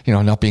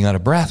 not being out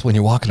of breath when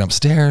you're walking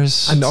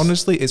upstairs. And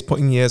honestly, it's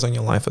putting years on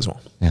your life as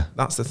well. Yeah.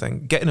 That's the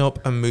thing. Getting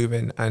up and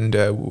moving. And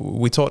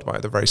we talked about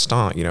at the very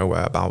start,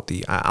 about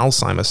the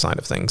Alzheimer's side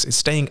of things. It's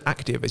staying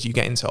active as you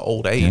get into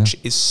old age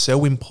is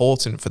so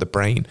important for the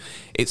brain.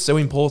 It's so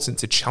important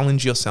to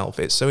challenge yourself.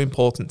 It's so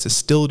important to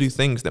still do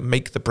things that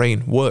make the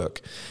brain work.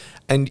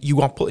 And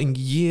you are putting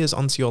years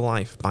onto your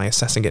life by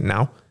assessing it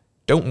now.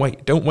 Don't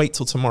wait. Don't wait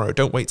till tomorrow.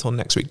 Don't wait till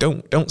next week.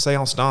 Don't say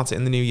I'll start it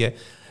in the new year.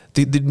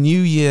 The new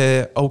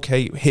year,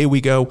 okay, here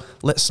we go.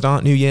 Let's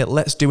start new year.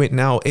 Let's do it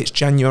now. It's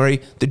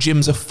January. The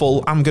gyms are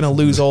full. I'm going to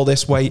lose all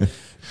this weight.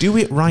 Do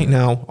it right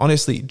now.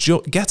 Honestly,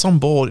 get on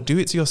board. Do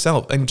it to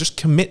yourself and just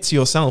commit to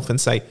yourself and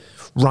say,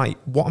 right,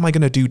 what am I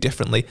going to do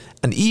differently?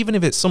 And even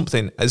if it's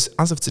something, as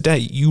of today,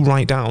 you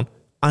write down,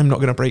 I'm not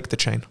going to break the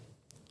chain.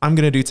 I'm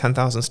going to do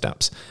 10,000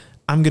 steps.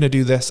 I'm going to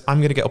do this. I'm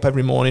going to get up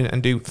every morning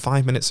and do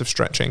 5 minutes of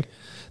stretching.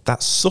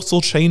 That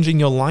subtle change in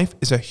your life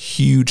is a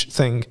huge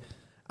thing.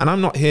 And I'm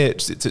not here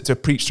to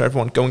preach to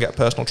everyone, go and get a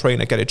personal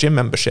trainer, get a gym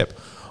membership.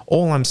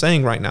 All I'm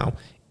saying right now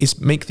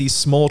is make these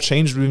small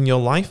changes within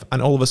your life,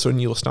 and all of a sudden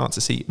you'll start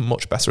to see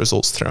much better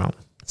results throughout.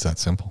 It's that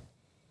simple.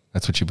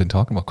 That's what you've been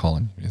talking about,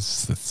 Colin.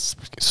 It's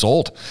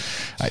sold.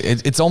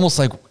 It's almost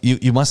like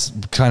you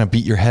must kind of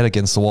beat your head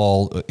against the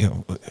wall,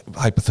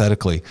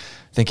 hypothetically,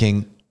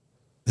 thinking,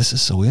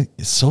 it's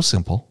so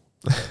simple.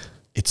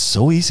 It's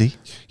so easy.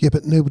 Yeah,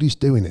 but nobody's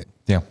doing it.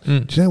 Yeah.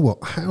 Do you know what?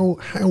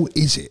 How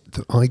is it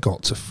that I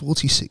got to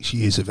 46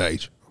 years of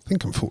age? I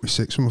think I'm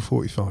 46, I'm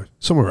 45,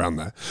 somewhere around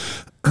there.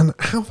 And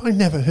how have I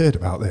never heard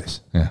about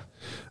this? Yeah.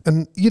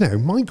 And,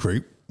 my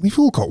group, we've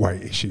all got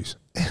weight issues.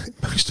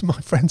 Most of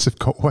my friends have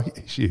got weight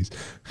issues.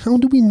 How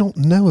do we not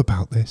know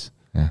about this?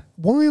 Yeah.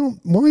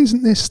 Why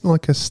isn't this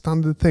like a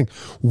standard thing?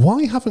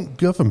 Why haven't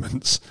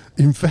governments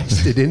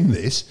invested in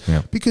this?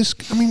 Yeah. Because,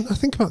 I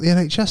think about the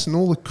NHS and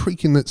all the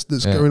creaking that's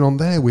going on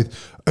there with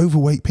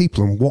overweight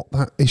people and what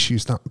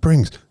issues that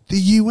brings. The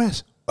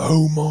US,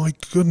 oh my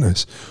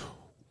goodness.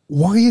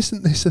 Why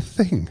isn't this a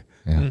thing?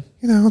 Yeah.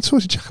 I was talking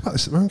to Jack about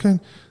this and I'm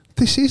going,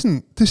 this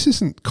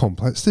isn't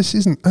complex. This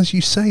isn't, as you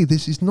say,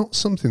 this is not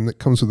something that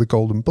comes with a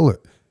golden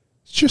bullet.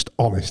 It's just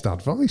honest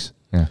advice.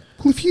 Yeah.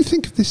 Well, if you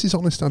think this is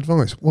honest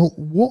advice, well,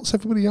 what's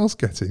everybody else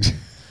getting?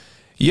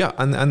 Yeah,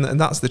 and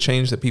that's the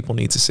change that people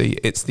need to see.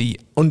 It's the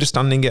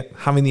understanding it,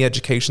 having the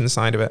education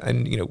side of it.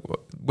 And,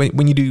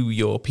 when you do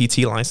your PT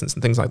license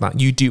and things like that,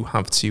 you do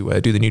have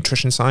to do the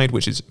nutrition side,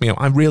 which is,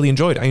 I really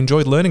enjoyed. I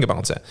enjoyed learning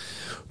about it.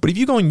 But if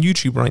you go on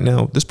YouTube right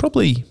now, there's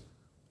probably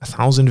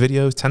 1,000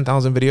 videos,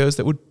 10,000 videos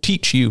that would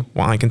teach you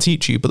what I can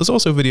teach you. But there's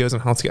also videos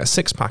on how to get a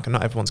six-pack, and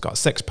not everyone's got a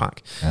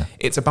six-pack. Yeah.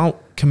 It's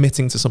about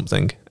committing to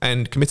something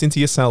and committing to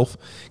yourself,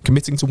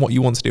 committing to what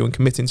you want to do and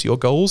committing to your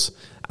goals.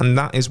 And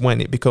that is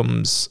when it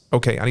becomes,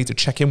 okay, I need to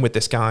check in with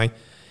this guy.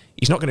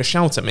 He's not going to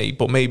shout at me,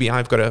 but maybe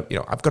I've got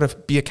to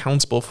be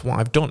accountable for what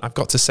I've done. I've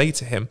got to say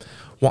to him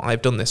what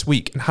I've done this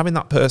week, and having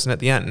that person at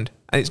the end.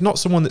 And it's not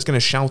someone that's going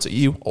to shout at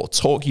you or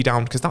talk you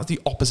down, because that's the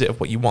opposite of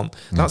what you want.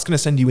 That's going to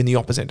send you in the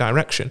opposite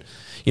direction.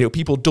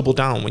 People double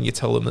down when you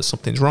tell them that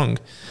something's wrong.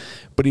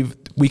 But if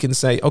we can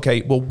say,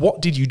 okay, well, what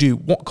did you do?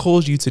 What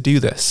caused you to do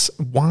this?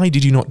 Why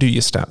did you not do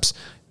your steps?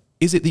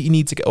 Is it that you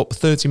need to get up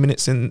 30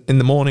 minutes in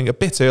the morning a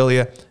bit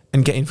earlier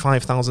and get in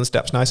 5,000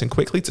 steps nice and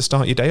quickly to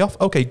start your day off?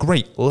 Okay,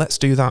 great. Let's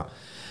do that.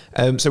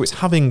 So it's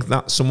having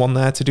that someone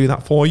there to do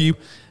that for you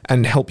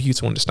and help you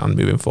to understand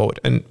moving forward.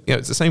 And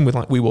it's the same with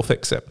We Will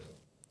Fix It.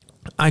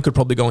 I could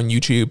probably go on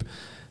YouTube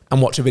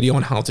and watch a video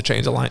on how to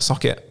change a light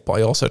socket, but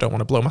I also don't want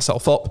to blow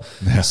myself up.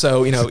 Yeah.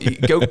 So,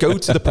 go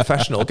to the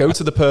professional, go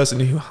to the person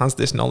who has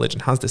this knowledge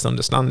and has this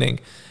understanding,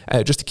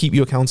 just to keep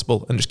you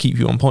accountable and just keep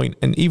you on point.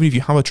 And even if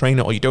you have a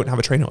trainer or you don't have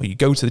a trainer, or you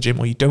go to the gym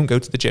or you don't go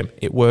to the gym,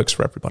 it works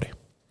for everybody.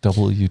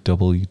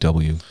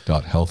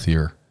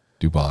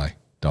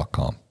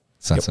 www.healthierdubai.com.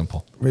 It's that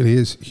simple. It really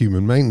is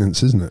human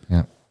maintenance, isn't it?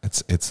 Yeah,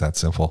 it's that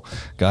simple.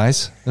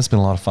 Guys, this has been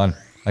a lot of fun,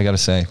 I got to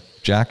say.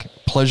 Jack,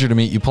 pleasure to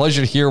meet you.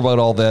 Pleasure to hear about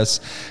all this.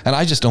 And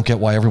I just don't get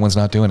why everyone's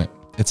not doing it.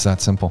 It's that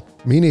simple.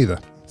 Me neither.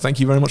 Thank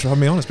you very much for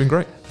having me on. It's been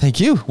great. Thank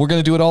you. We're going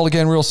to do it all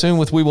again real soon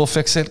with We Will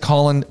Fix It.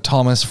 Colin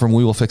Thomas from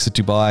We Will Fix It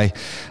Dubai.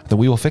 The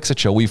We Will Fix It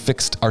show. We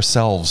fixed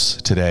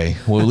ourselves today.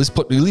 We'll at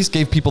least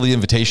gave people the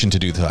invitation to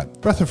do that.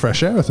 Breath of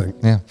fresh air, I think.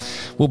 Yeah.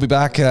 We'll be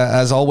back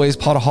as always.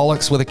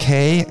 Podaholics with a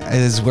K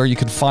is where you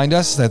can find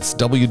us. That's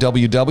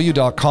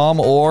www.com,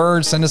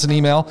 or send us an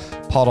email,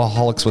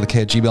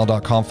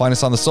 podaholicswithak@gmail.com. Find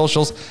us on the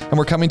socials, and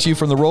we're coming to you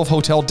from the Rove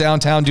Hotel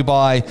downtown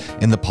Dubai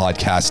in the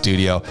podcast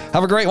studio.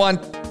 Have a great one.